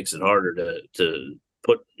really makes it harder to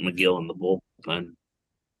put McGill in the bullpen.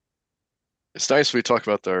 It's nice we talk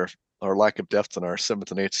about our lack of depth in our 7th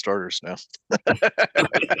and 8th starters now.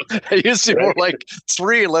 It used to be more like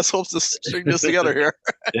 3. Let's hope to string this together here.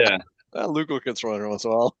 Yeah. Lugo can throw every once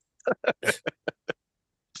in a while.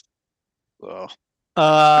 So,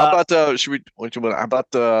 how about how about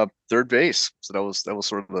the third base? So that was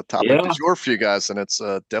sort of the topic du jour for you guys, and it's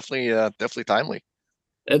definitely timely.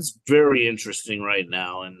 That's very interesting right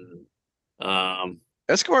now, and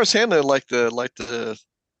Escobar's handling like the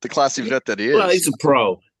classy vet that he is. Well, he's a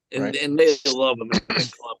pro, and Right. and they love him in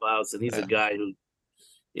the clubhouse, and he's a guy who,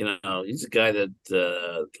 he's a guy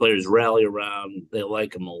that players rally around. They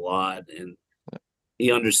like him a lot, and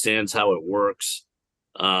he understands how it works.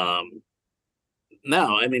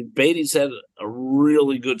 Now, I mean, Beatty's had a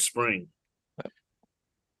really good spring.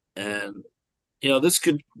 And, this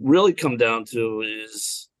could really come down to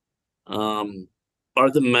is the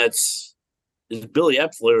Mets, is Billy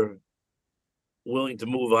Epler willing to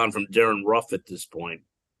move on from Darren Ruff at this point?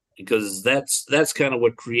 Because that's kind of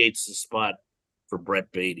what creates the spot for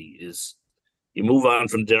Brett Beatty, is you move on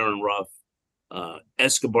from Darren Ruff.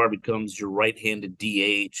 Escobar becomes your right-handed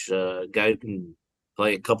DH, guy who can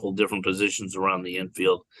play a couple of different positions around the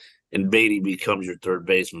infield, and Beatty becomes your third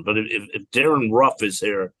baseman. But if Darren Ruff is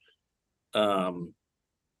here,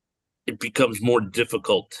 it becomes more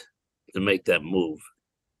difficult to make that move.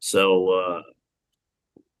 So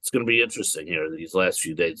it's going to be interesting here these last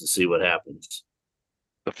few days to see what happens.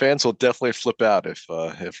 The fans will definitely flip out if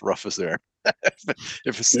Ruff is there.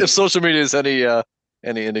 if social media is any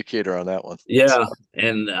indicator on that one. Yeah,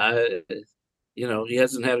 and he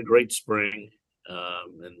hasn't had a great spring.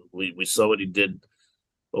 And we saw what he did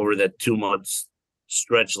over that 2 months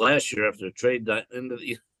stretch last year after the trade. And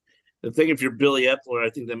the thing, if you're Billy Epler, I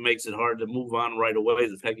think that makes it hard to move on right away.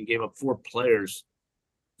 The fact he gave up 4 players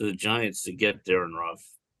to the Giants to get Darren Ruff,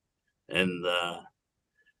 and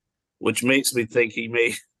which makes me think he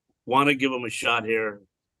may want to give him a shot here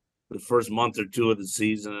the first month or 2 of the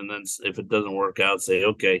season, and then if it doesn't work out, say,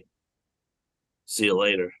 okay, see you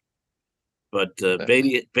later. But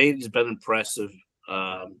Beatty's been impressive.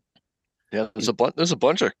 There's a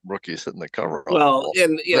bunch of rookies hitting the cover. Well,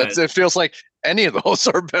 it feels like any of those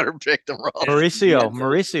are better picked than Ruff.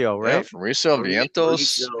 Mauricio, right? Yeah, Mauricio,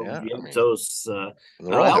 Vientos. Vientos.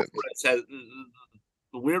 Alvarez has,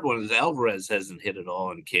 the weird one is Alvarez hasn't hit at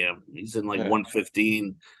all in camp. He's in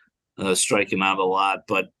 115, striking out a lot.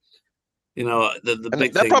 But the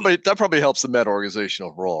big thing, that probably helps the Met organization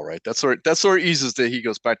overall, right? That's where it eases that he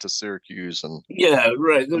goes back to Syracuse and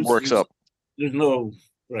right. Works up. There's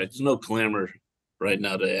no clamor right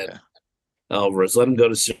now to add Alvarez. Let him go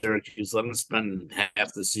to Syracuse. Let him spend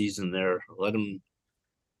half the season there. Let him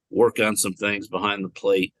work on some things behind the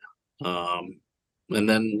plate. And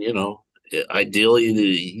then,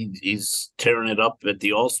 ideally he's tearing it up at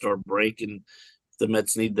the All-Star break, and if the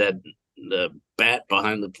Mets need the bat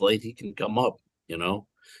behind the plate, he can come up,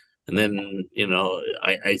 And then,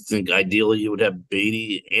 I think ideally you would have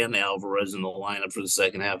Beatty and Alvarez in the lineup for the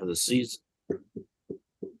second half of the season.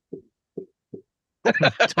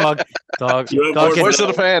 Dog voice of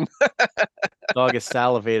the fan. Dog is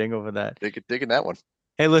salivating over that. Digging that one.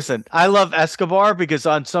 Hey, listen, I love Escobar because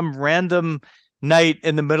on some random night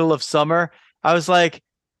in the middle of summer, I was like,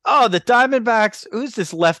 oh, the Diamondbacks, who's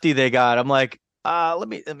this lefty they got? I'm like, let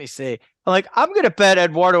me see. I'm like, I'm gonna bet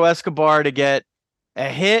Eduardo Escobar to get a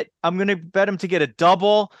hit. I'm gonna bet him to get a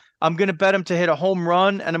double. I'm going to bet him to hit a home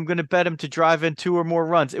run, and I'm going to bet him to drive in 2 or more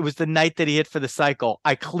runs. It was the night that he hit for the cycle.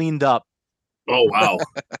 I cleaned up. Oh, wow.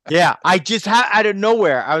 Yeah, I just out of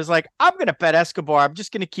nowhere, I was like, I'm going to bet Escobar. I'm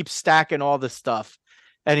just going to keep stacking all this stuff.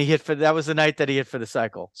 And he hit that was the night that he hit for the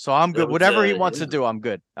cycle. So I'm good. Whatever he wants to do, I'm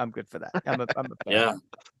good. I'm good for that. I'm a fan. Yeah.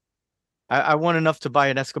 I won enough to buy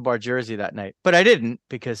an Escobar jersey that night, but I didn't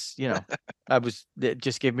because, it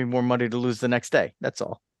just gave me more money to lose the next day. That's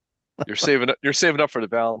all. You're saving up for the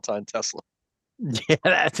Valentine Tesla. Yeah,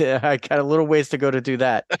 that's it. I got a little ways to go to do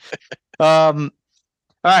that. All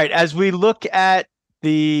right. As we look at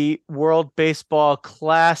the World Baseball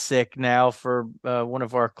Classic now for one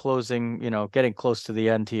of our closing, getting close to the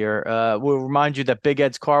end here. We'll remind you that Big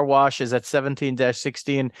Ed's Car Wash is at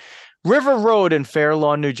 17-16 River Road in Fair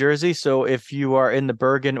Lawn, New Jersey. So if you are in the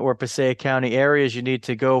Bergen or Passaic County areas, you need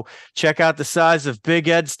to go check out the size of Big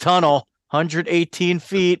Ed's tunnel, 118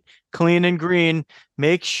 feet, clean and green.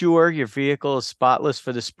 Make sure your vehicle is spotless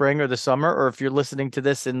for the spring or the summer, or if you're listening to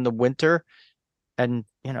this in the winter, and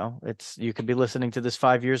you could be listening to this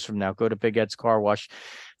 5 years from now, go to Big Ed's Car Wash,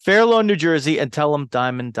 Fair Lawn, New Jersey, and tell them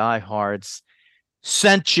Diamond Diehards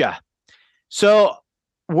sent you. So,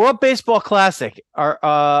 World Baseball Classic,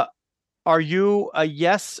 are you a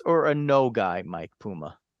yes or a no guy, Mike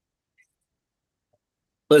Puma?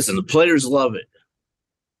 Listen, the players love it.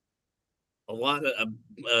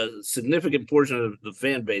 A significant portion of the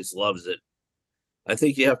fan base loves it. I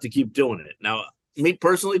think you have to keep doing it. Now, me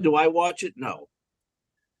personally, do I watch it? No.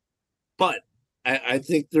 But I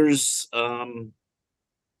think there's a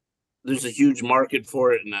huge market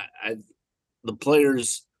for it, and the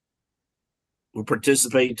players who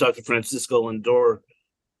participate. You talked to Francisco Lindor,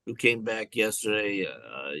 who came back yesterday.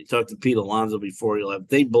 You talked to Pete Alonso before he left.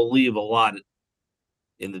 They believe a lot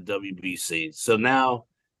in the WBC. So now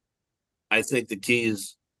I think the key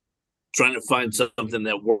is trying to find something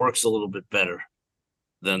that works a little bit better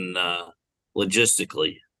than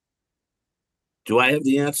logistically. Do I have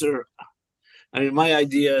the answer? I mean, my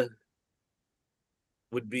idea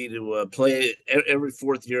would be to play every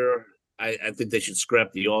fourth year. I think they should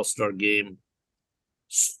scrap the All-Star game.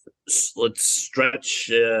 Let's stretch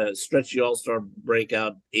the All-Star break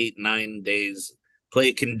out 8-9 days. Play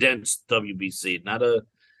a condensed WBC, not a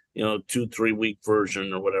 2-3 week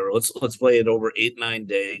version or whatever. Let's play it over 8-9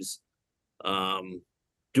 days.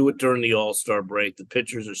 Do it during the All-Star break. The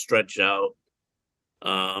pitchers are stretched out.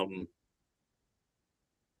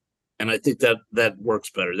 And I think that works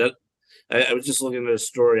better. I was just looking at a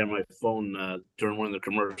story on my phone during one of the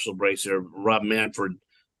commercial breaks here. Rob Manfred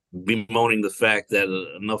bemoaning the fact that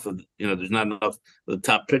there's not enough of the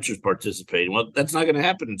top pitchers participating. Well, that's not going to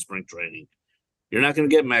happen in spring training. You're not going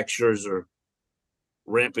to get Max Scherzer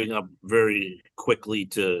ramping up very quickly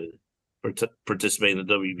to participate in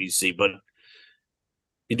the WBC, but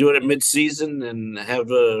you do it at midseason and have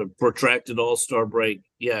a protracted All-Star break.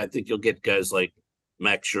 Yeah, I think you'll get guys like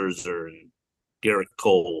Max Scherzer and Garrett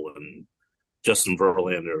Cole and Justin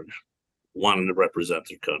Verlander wanting to represent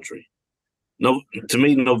their country. No, to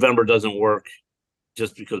me, November doesn't work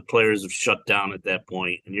just because players have shut down at that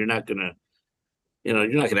point, and you're not gonna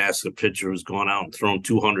ask a pitcher who's gone out and thrown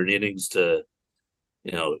 200 innings to,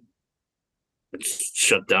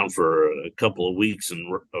 shut down for a couple of weeks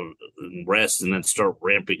and rest and then start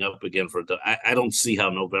ramping up again I don't see how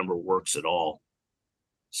November works at all.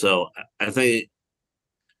 So I think,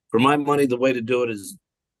 for my money, the way to do it is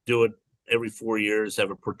do it every 4 years,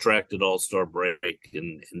 have a protracted All-Star break,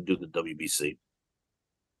 and do the WBC.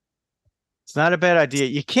 It's not a bad idea.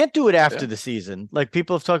 You can't do it after the season. Like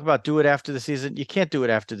people have talked about, do it after the season. You can't do it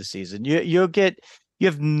after the season. You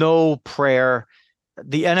have no prayer.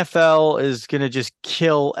 The NFL is going to just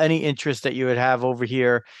kill any interest that you would have over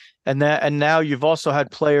here. And now you've also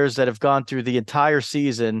had players that have gone through the entire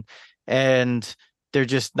season and they're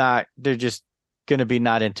just going to be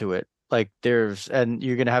not into it. And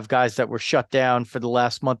you're going to have guys that were shut down for the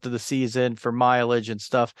last month of the season for mileage and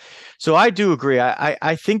stuff. So I do agree.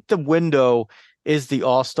 I think the window is the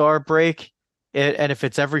All-Star break. And if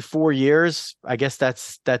it's every 4 years, I guess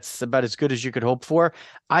that's about as good as you could hope for.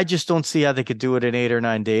 I just don't see how they could do it in 8 or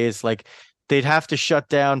 9 days. Like they'd have to shut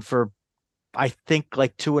down for, I think,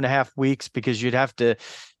 like 2.5 weeks, because you'd have to,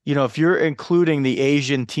 if you're including the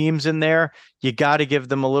Asian teams in there, you got to give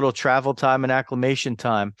them a little travel time and acclimation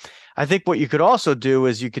time. I think what you could also do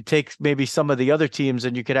is you could take maybe some of the other teams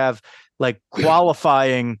and you could have like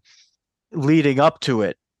qualifying leading up to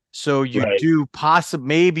it. So you do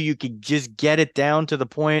maybe you could just get it down to the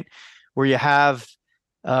point where you have,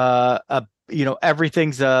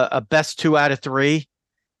 everything's a best 2 out of 3.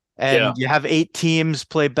 And you have 8 teams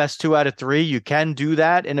play best 2 out of 3. You can do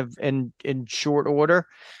that in short order.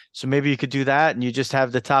 So maybe you could do that, and you just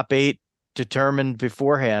have the top 8 determined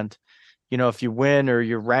beforehand. If you win or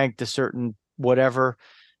you're ranked a certain whatever,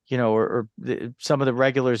 some of the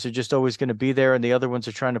regulars are just always going to be there, and the other ones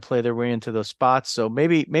are trying to play their way into those spots. So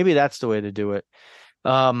maybe that's the way to do it.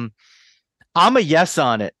 I'm a yes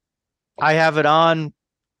on it. I have it on.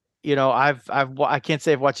 I can't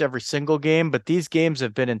say I've watched every single game, but these games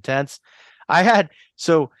have been intense.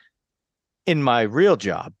 In my real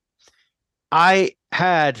job, I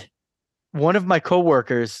had one of my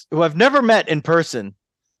coworkers who I've never met in person,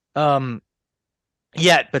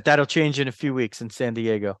 yet, but that'll change in a few weeks in San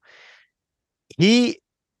Diego. He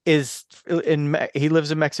lives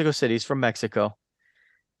in Mexico City. He's from Mexico,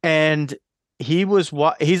 and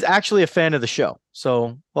he's actually a fan of the show.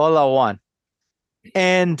 So, hola Juan.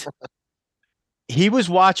 And he was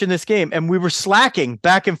watching this game, and we were slacking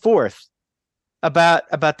back and forth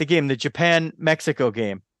about the game, the Japan-Mexico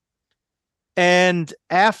game. And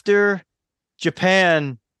after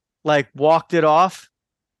Japan walked it off,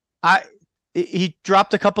 he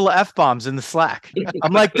dropped a couple of F-bombs in the Slack.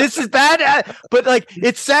 I'm like, this is bad, but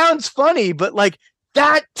it sounds funny, but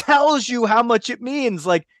that tells you how much it means.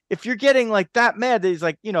 If you're getting that mad, he's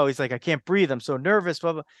like, I can't breathe, I'm so nervous,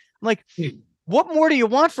 blah, blah. I'm like, what more do you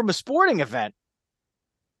want from a sporting event?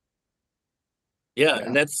 Yeah,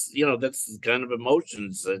 and that's kind of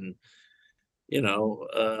emotions, and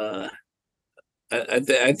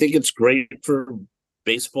I think it's great for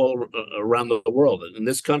baseball around the world. In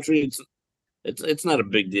this country, it's not a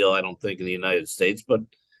big deal, I don't think, in the United States, but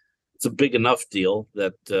it's a big enough deal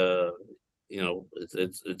that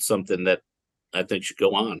it's something that I think should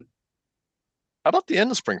go on. How about the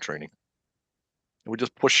end of spring training? We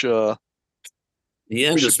just push the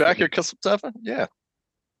end push it back here because of stuff. Yeah.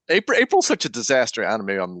 April's such a disaster. I don't know,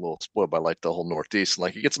 maybe I'm a little spoiled by the whole Northeast.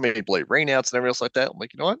 You get so many late rainouts and everything else like that. I'm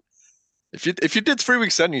like, you know what? If you did 3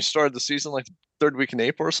 weeks in, you started the season the third week in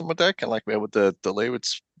April or something like that, kind of maybe with the delay with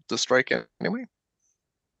the strike anyway.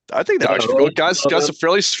 I think that should go. Guys are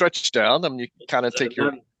fairly stretched down. I mean, you kind of take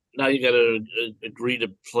your. Now you got to agree to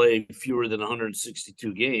play fewer than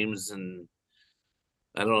 162 games, and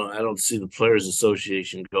I don't see the Players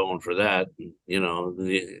Association going for that.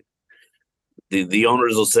 The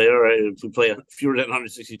owners will say, all right, if we play fewer than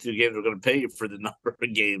 162 games, we're going to pay you for the number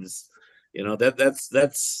of games.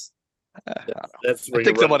 That's where I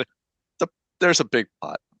think there's a big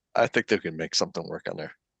pot. I think they can make something work on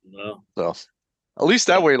there. No. So at least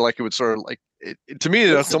that way, it would sort of to me,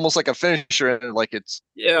 it's almost like a finisher, and it's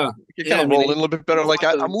you kind of roll in a little bit better. I'm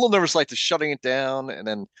a little nervous, the shutting it down and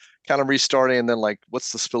then kind of restarting, and then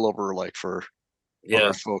what's the spillover for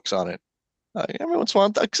other folks on it. Every once in a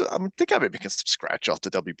while, I think I maybe get some scratch off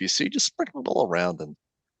the WBC, just sprinkle it all around and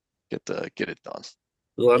get it done.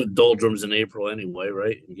 A lot of doldrums in April anyway,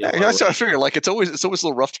 right? Yeah, that's what I figure. It's always a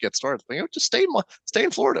little rough to get started. Just stay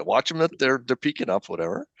in Florida, watch them. They're peaking up,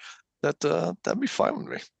 whatever. That'd be fine with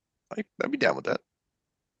me. I'd be down with that.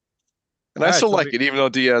 And I still like it, even though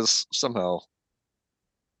Diaz somehow,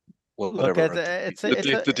 whatever.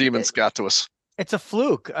 The demons got to us. It's a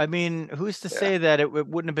fluke. I mean, who's to say that it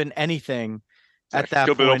wouldn't have been anything at that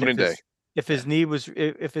point? Opening day. If his knee was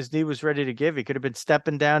ready to give, he could have been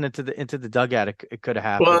stepping down into the dugout. It could have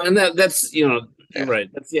happened. Well, and that's you're right.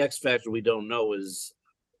 That's the X factor we don't know is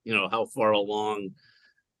how far along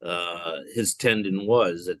his tendon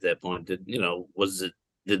was at that point. Did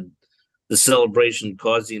the celebration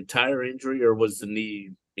cause the entire injury, or was the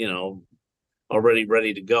knee already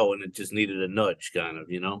ready to go and it just needed a nudge, kind of?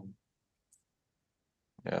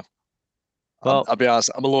 Yeah. Well, I'll be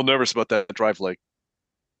honest. I'm a little nervous about that drive leg.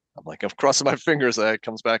 I'm crossing my fingers that it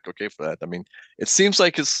comes back okay for that. I mean, it seems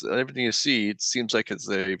like it's everything you see. It seems like it's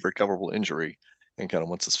a recoverable injury, and kind of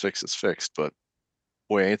once it's fixed. But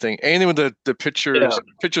boy, anything with the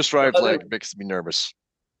pitcher's drive leg makes me nervous.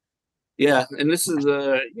 Yeah, and this is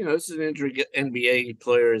this is an injury NBA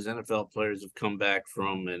players, NFL players have come back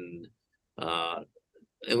from, and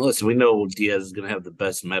listen, we know Diaz is going to have the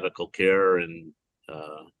best medical care, and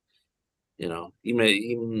he may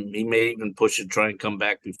even push it, try and come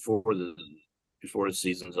back before the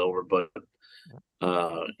season's over. But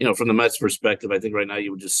from the Mets perspective, I think right now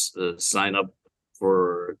you would just sign up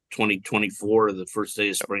for 2024, the first day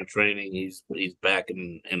of spring training. He's back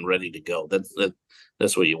and ready to go. That's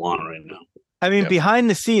what you want right now. I mean, behind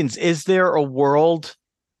the scenes, is there a world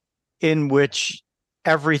in which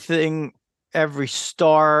every star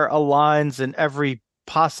aligns in every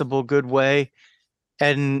possible good way,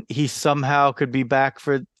 and he somehow could be back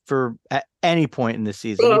for at any point in the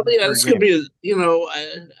season? Well, yeah, this could be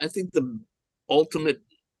I think the ultimate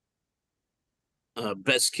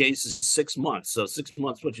best case is 6 months. So 6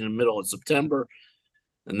 months puts you in the middle of September.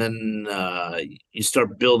 and then you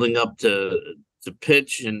start building up to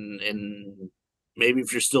pitch, and maybe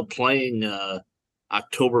if you're still playing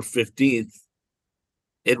October 15th,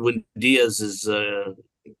 Edwin Diaz is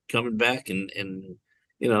coming back, and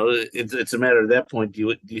it's a matter at that point.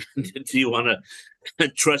 Do you want to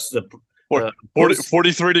trust the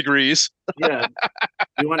 43 degrees? Yeah,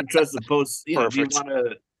 you want to trust the post. Do you want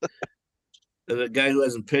to the guy who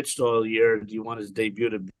hasn't pitched all year? Do you want his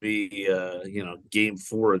debut to be game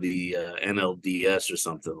 4 of the NLDS or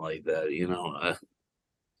something like that?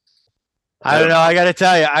 I don't know. I got to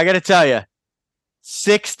tell you,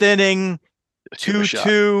 6th inning,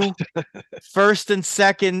 2-2, first and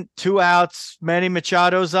second, 2 outs, Manny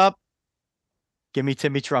Machado's up. Give me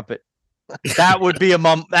Timmy Trumpet. That would be a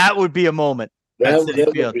moment. That would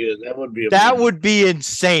be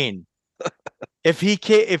insane. If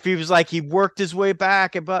he was like, he worked his way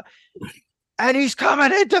back and he's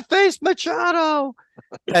coming in to face Machado.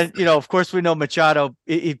 And of course we know Machado,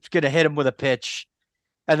 he's gonna hit him with a pitch.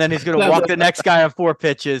 And then he's going to walk the next guy on 4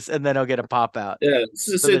 pitches, and then he'll get a pop out. Yeah,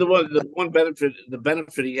 the one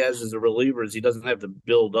benefit he has as a reliever is he doesn't have to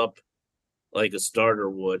build up like a starter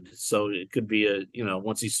would. So it could be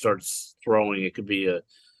once he starts throwing, it could be a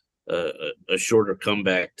shorter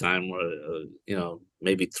comeback time,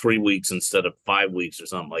 maybe 3 weeks instead of 5 weeks or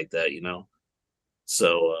something like that.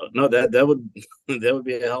 So no, that would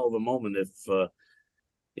be a hell of a moment if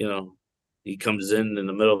he comes in the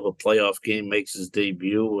middle of a playoff game, makes his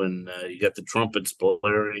debut, and you got the trumpets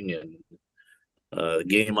blaring and the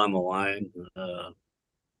game on the line. I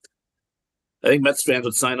think Mets fans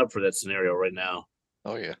would sign up for that scenario right now.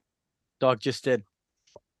 Oh, yeah. Dog just did.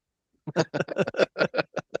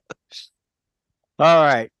 All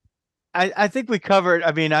right. I think we covered.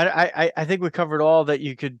 I mean, I think we covered all that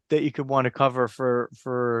you could want to cover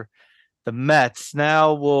for the Mets.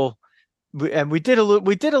 Now we did a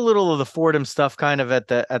little of the Fordham stuff kind of at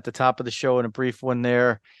the top of the show, and a brief one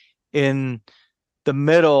there in the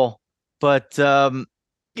middle. But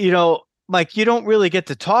Mike, you don't really get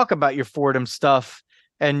to talk about your Fordham stuff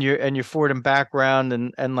and your Fordham background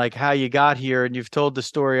and like how you got here. And you've told the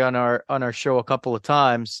story on our show a couple of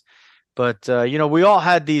times. But we all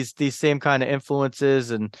had these same kind of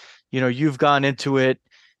influences, and you've gone into it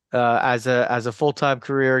as a full-time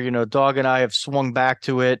career. Dog and I have swung back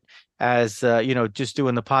to it as just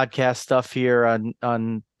doing the podcast stuff here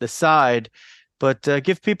on the side. But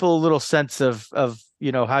give people a little sense of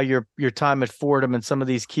how your time at Fordham and some of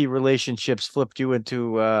these key relationships flipped you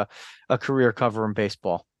into a career covering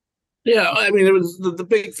baseball. Yeah, I mean, it was the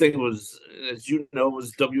big thing was, as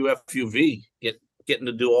was WFUV, getting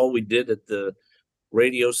to do all we did at the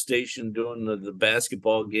radio station, doing the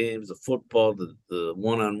basketball games, the football, the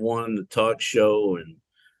one-on-one, the talk show, and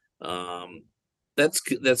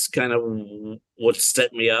that's kind of what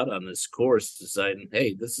set me out on this course, deciding,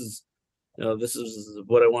 hey, this is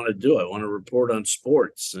what I want to do. I want to report on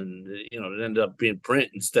sports, and it ended up being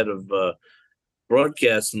print instead of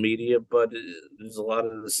broadcast media, but there's a lot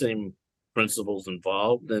of the same principles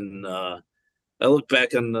involved. And I look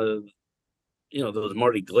back on those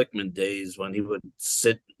Marty Glickman days when he would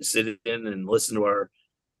sit in and listen to our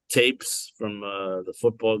tapes from the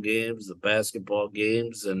football games, the basketball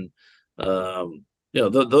games, and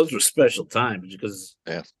those were special times because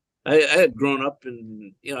I had grown up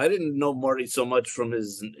and I didn't know Marty so much from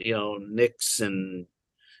his Knicks and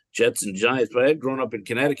Jets and Giants, but I had grown up in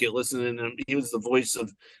Connecticut listening to him. He was the voice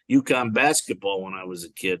of UConn basketball when I was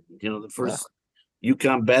a kid. The first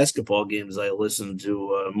UConn basketball games I listened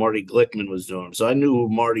to, Marty Glickman was doing. So I knew who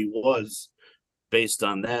Marty was based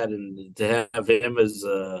on that, and to have him as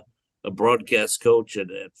a broadcast coach at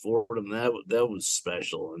Fordham, that was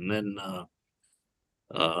special. And then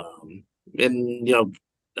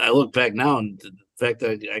I look back now, and the fact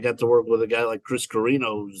that I got to work with a guy like Chris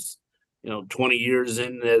Carino, who's 20 years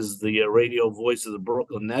in as the radio voice of the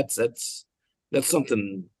Brooklyn Nets. That's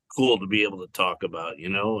something cool to be able to talk about,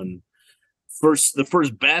 And the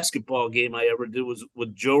first basketball game I ever did was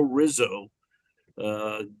with Joe Rizzo,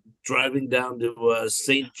 driving down to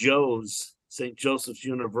St. Joseph's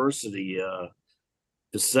University,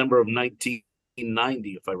 December of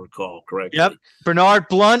 1990, if I recall correctly. Yep. Bernard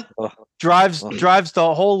Blunt drives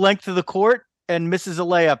the whole length of the court and misses a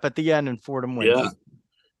layup at the end, and Fordham wins. Yeah,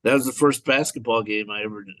 that was the first basketball game I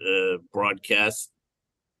ever broadcast.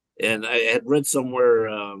 And I had read somewhere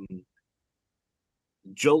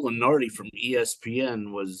Joe Lunardi from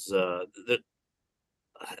ESPN was I'm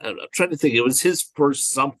trying to think. It was his first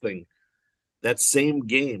something that same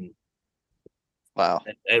game. Wow.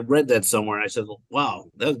 I read that somewhere, and I said, wow,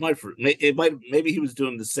 that was my first. Maybe he was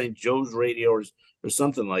doing the St. Joe's radio or or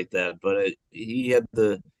something like that. But he had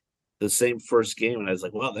the same first game, and I was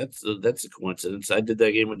like, wow, that's a coincidence. I did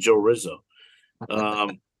that game with Joe Rizzo.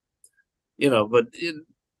 But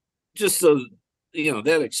just so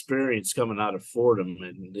that experience coming out of Fordham,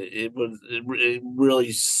 and it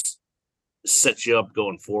really sets you up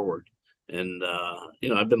going forward. And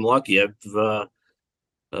I've been lucky. I've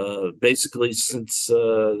basically since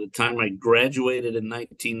the time I graduated in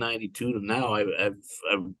 1992 to now, I've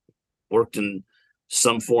worked in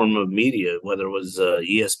some form of media, whether it was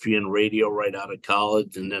ESPN radio right out of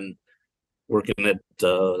college, and then working at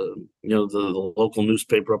the local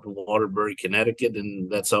newspaper up in Waterbury, Connecticut, and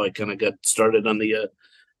that's how I kind of got started on the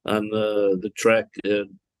track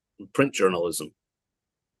print journalism.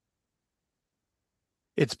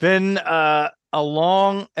 It's been a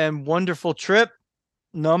long and wonderful trip.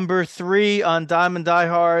 Number 3 on Diamond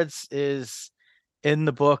Diehards is in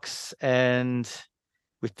the books, and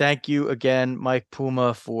we thank you again, Mike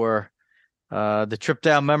Puma, for the trip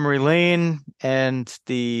down memory lane and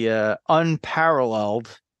the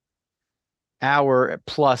unparalleled hour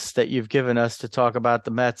plus that you've given us to talk about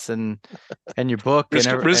the Mets and your book.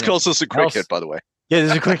 Riz calls this a quick hit, by the way. Yeah,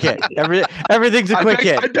 this is a quick hit. Everything's a quick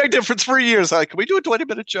hit. I begged him for 3 years. Can we do a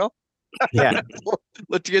 20-minute show? Yeah.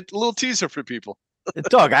 Let's get a little teaser for people.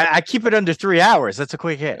 Dog, I keep it under 3 hours. That's a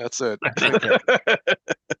quick hit. That's it.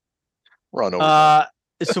 Run over.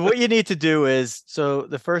 So what you need to do is,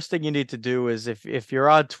 the first thing you need to do is if you're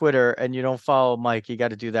on Twitter and you don't follow Mike, you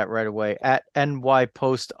got to do that right away at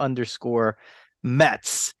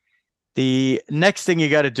NYPost_Mets. The next thing you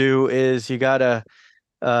got to do is you got to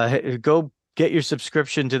go get your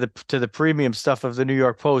subscription to the premium stuff of the New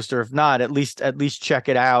York Post, or if not, at least check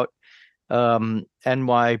it out.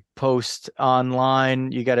 NY Post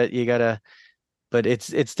online. You gotta, but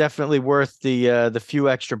it's definitely worth the few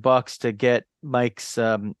extra bucks to get Mike's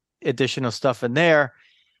additional stuff in there.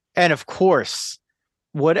 And of course,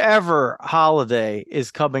 whatever holiday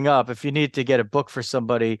is coming up, if you need to get a book for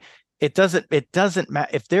somebody, it doesn't matter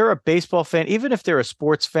if they're a baseball fan, even if they're a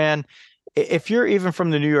sports fan, if you're even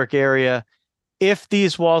from the New York area. If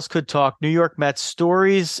These Walls Could Talk, New York Mets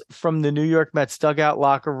stories from the New York Mets dugout,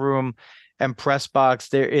 locker room, and press box,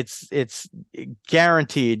 there it's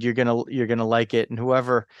guaranteed you're gonna like it. And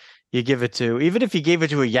whoever you give it to, even if you gave it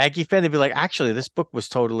to a Yankee fan, they'd be like, actually, this book was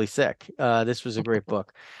totally sick. This was a great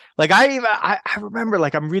book. Like I remember,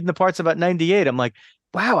 like, I'm reading the parts about 98. I'm like,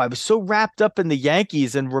 wow, I was so wrapped up in the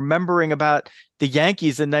Yankees and remembering about the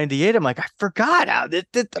Yankees in 98. I'm like, I forgot how the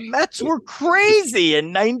Mets were crazy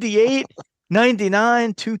in 98.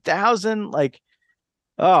 99, 2000, like,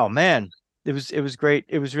 oh man, it was great.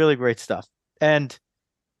 It was really great stuff. And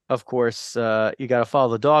of course, you got to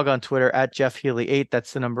follow the dog on Twitter at Jeff Healy 8.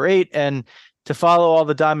 That's the number 8. And to follow all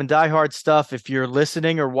the Diamond Diehard stuff, if you're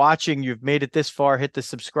listening or watching, you've made it this far, hit the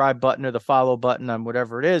subscribe button or the follow button on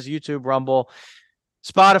whatever it is, YouTube, Rumble,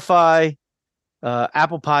 Spotify,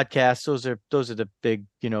 Apple Podcasts. Those are the big,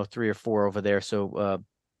 3 or 4 over there. So,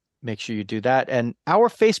 make sure you do that. And our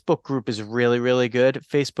Facebook group is really, really good.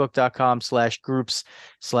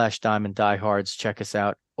 Facebook.com/groups/Diamond Diehards. Check us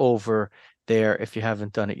out over there if you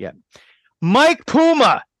haven't done it yet. Mike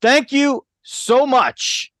Puma, thank you so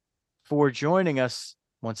much for joining us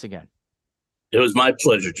once again. It was my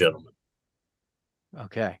pleasure, gentlemen.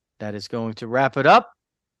 Okay, that is going to wrap it up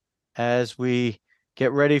as we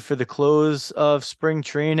get ready for the close of spring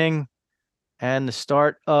training and the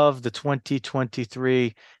start of the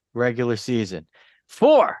 2023 regular season.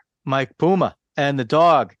 For Mike Puma and the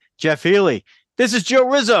dog, Jeff Healy, this is Joe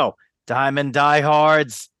Rizzo. Diamond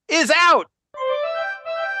Diehards is out.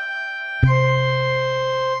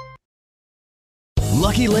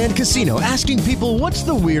 Lucky Land Casino, asking people, what's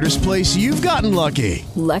the weirdest place you've gotten lucky?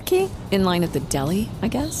 Lucky? In line at the deli, I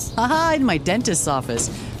guess? Aha, in my dentist's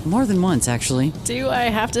office. More than once, actually. Do I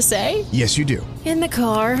have to say? Yes, you do. In the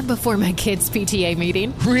car before my kids' PTA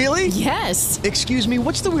meeting. Really? Yes. Excuse me,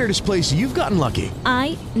 what's the weirdest place you've gotten lucky?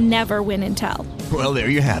 I never win and tell. Well, there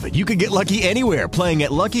you have it. You can get lucky anywhere, playing at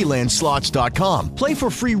LuckyLandSlots.com. Play for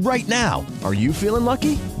free right now. Are you feeling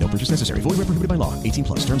lucky? No purchase necessary. Void where prohibited by law.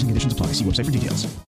 18+. Terms and conditions apply. See website for details.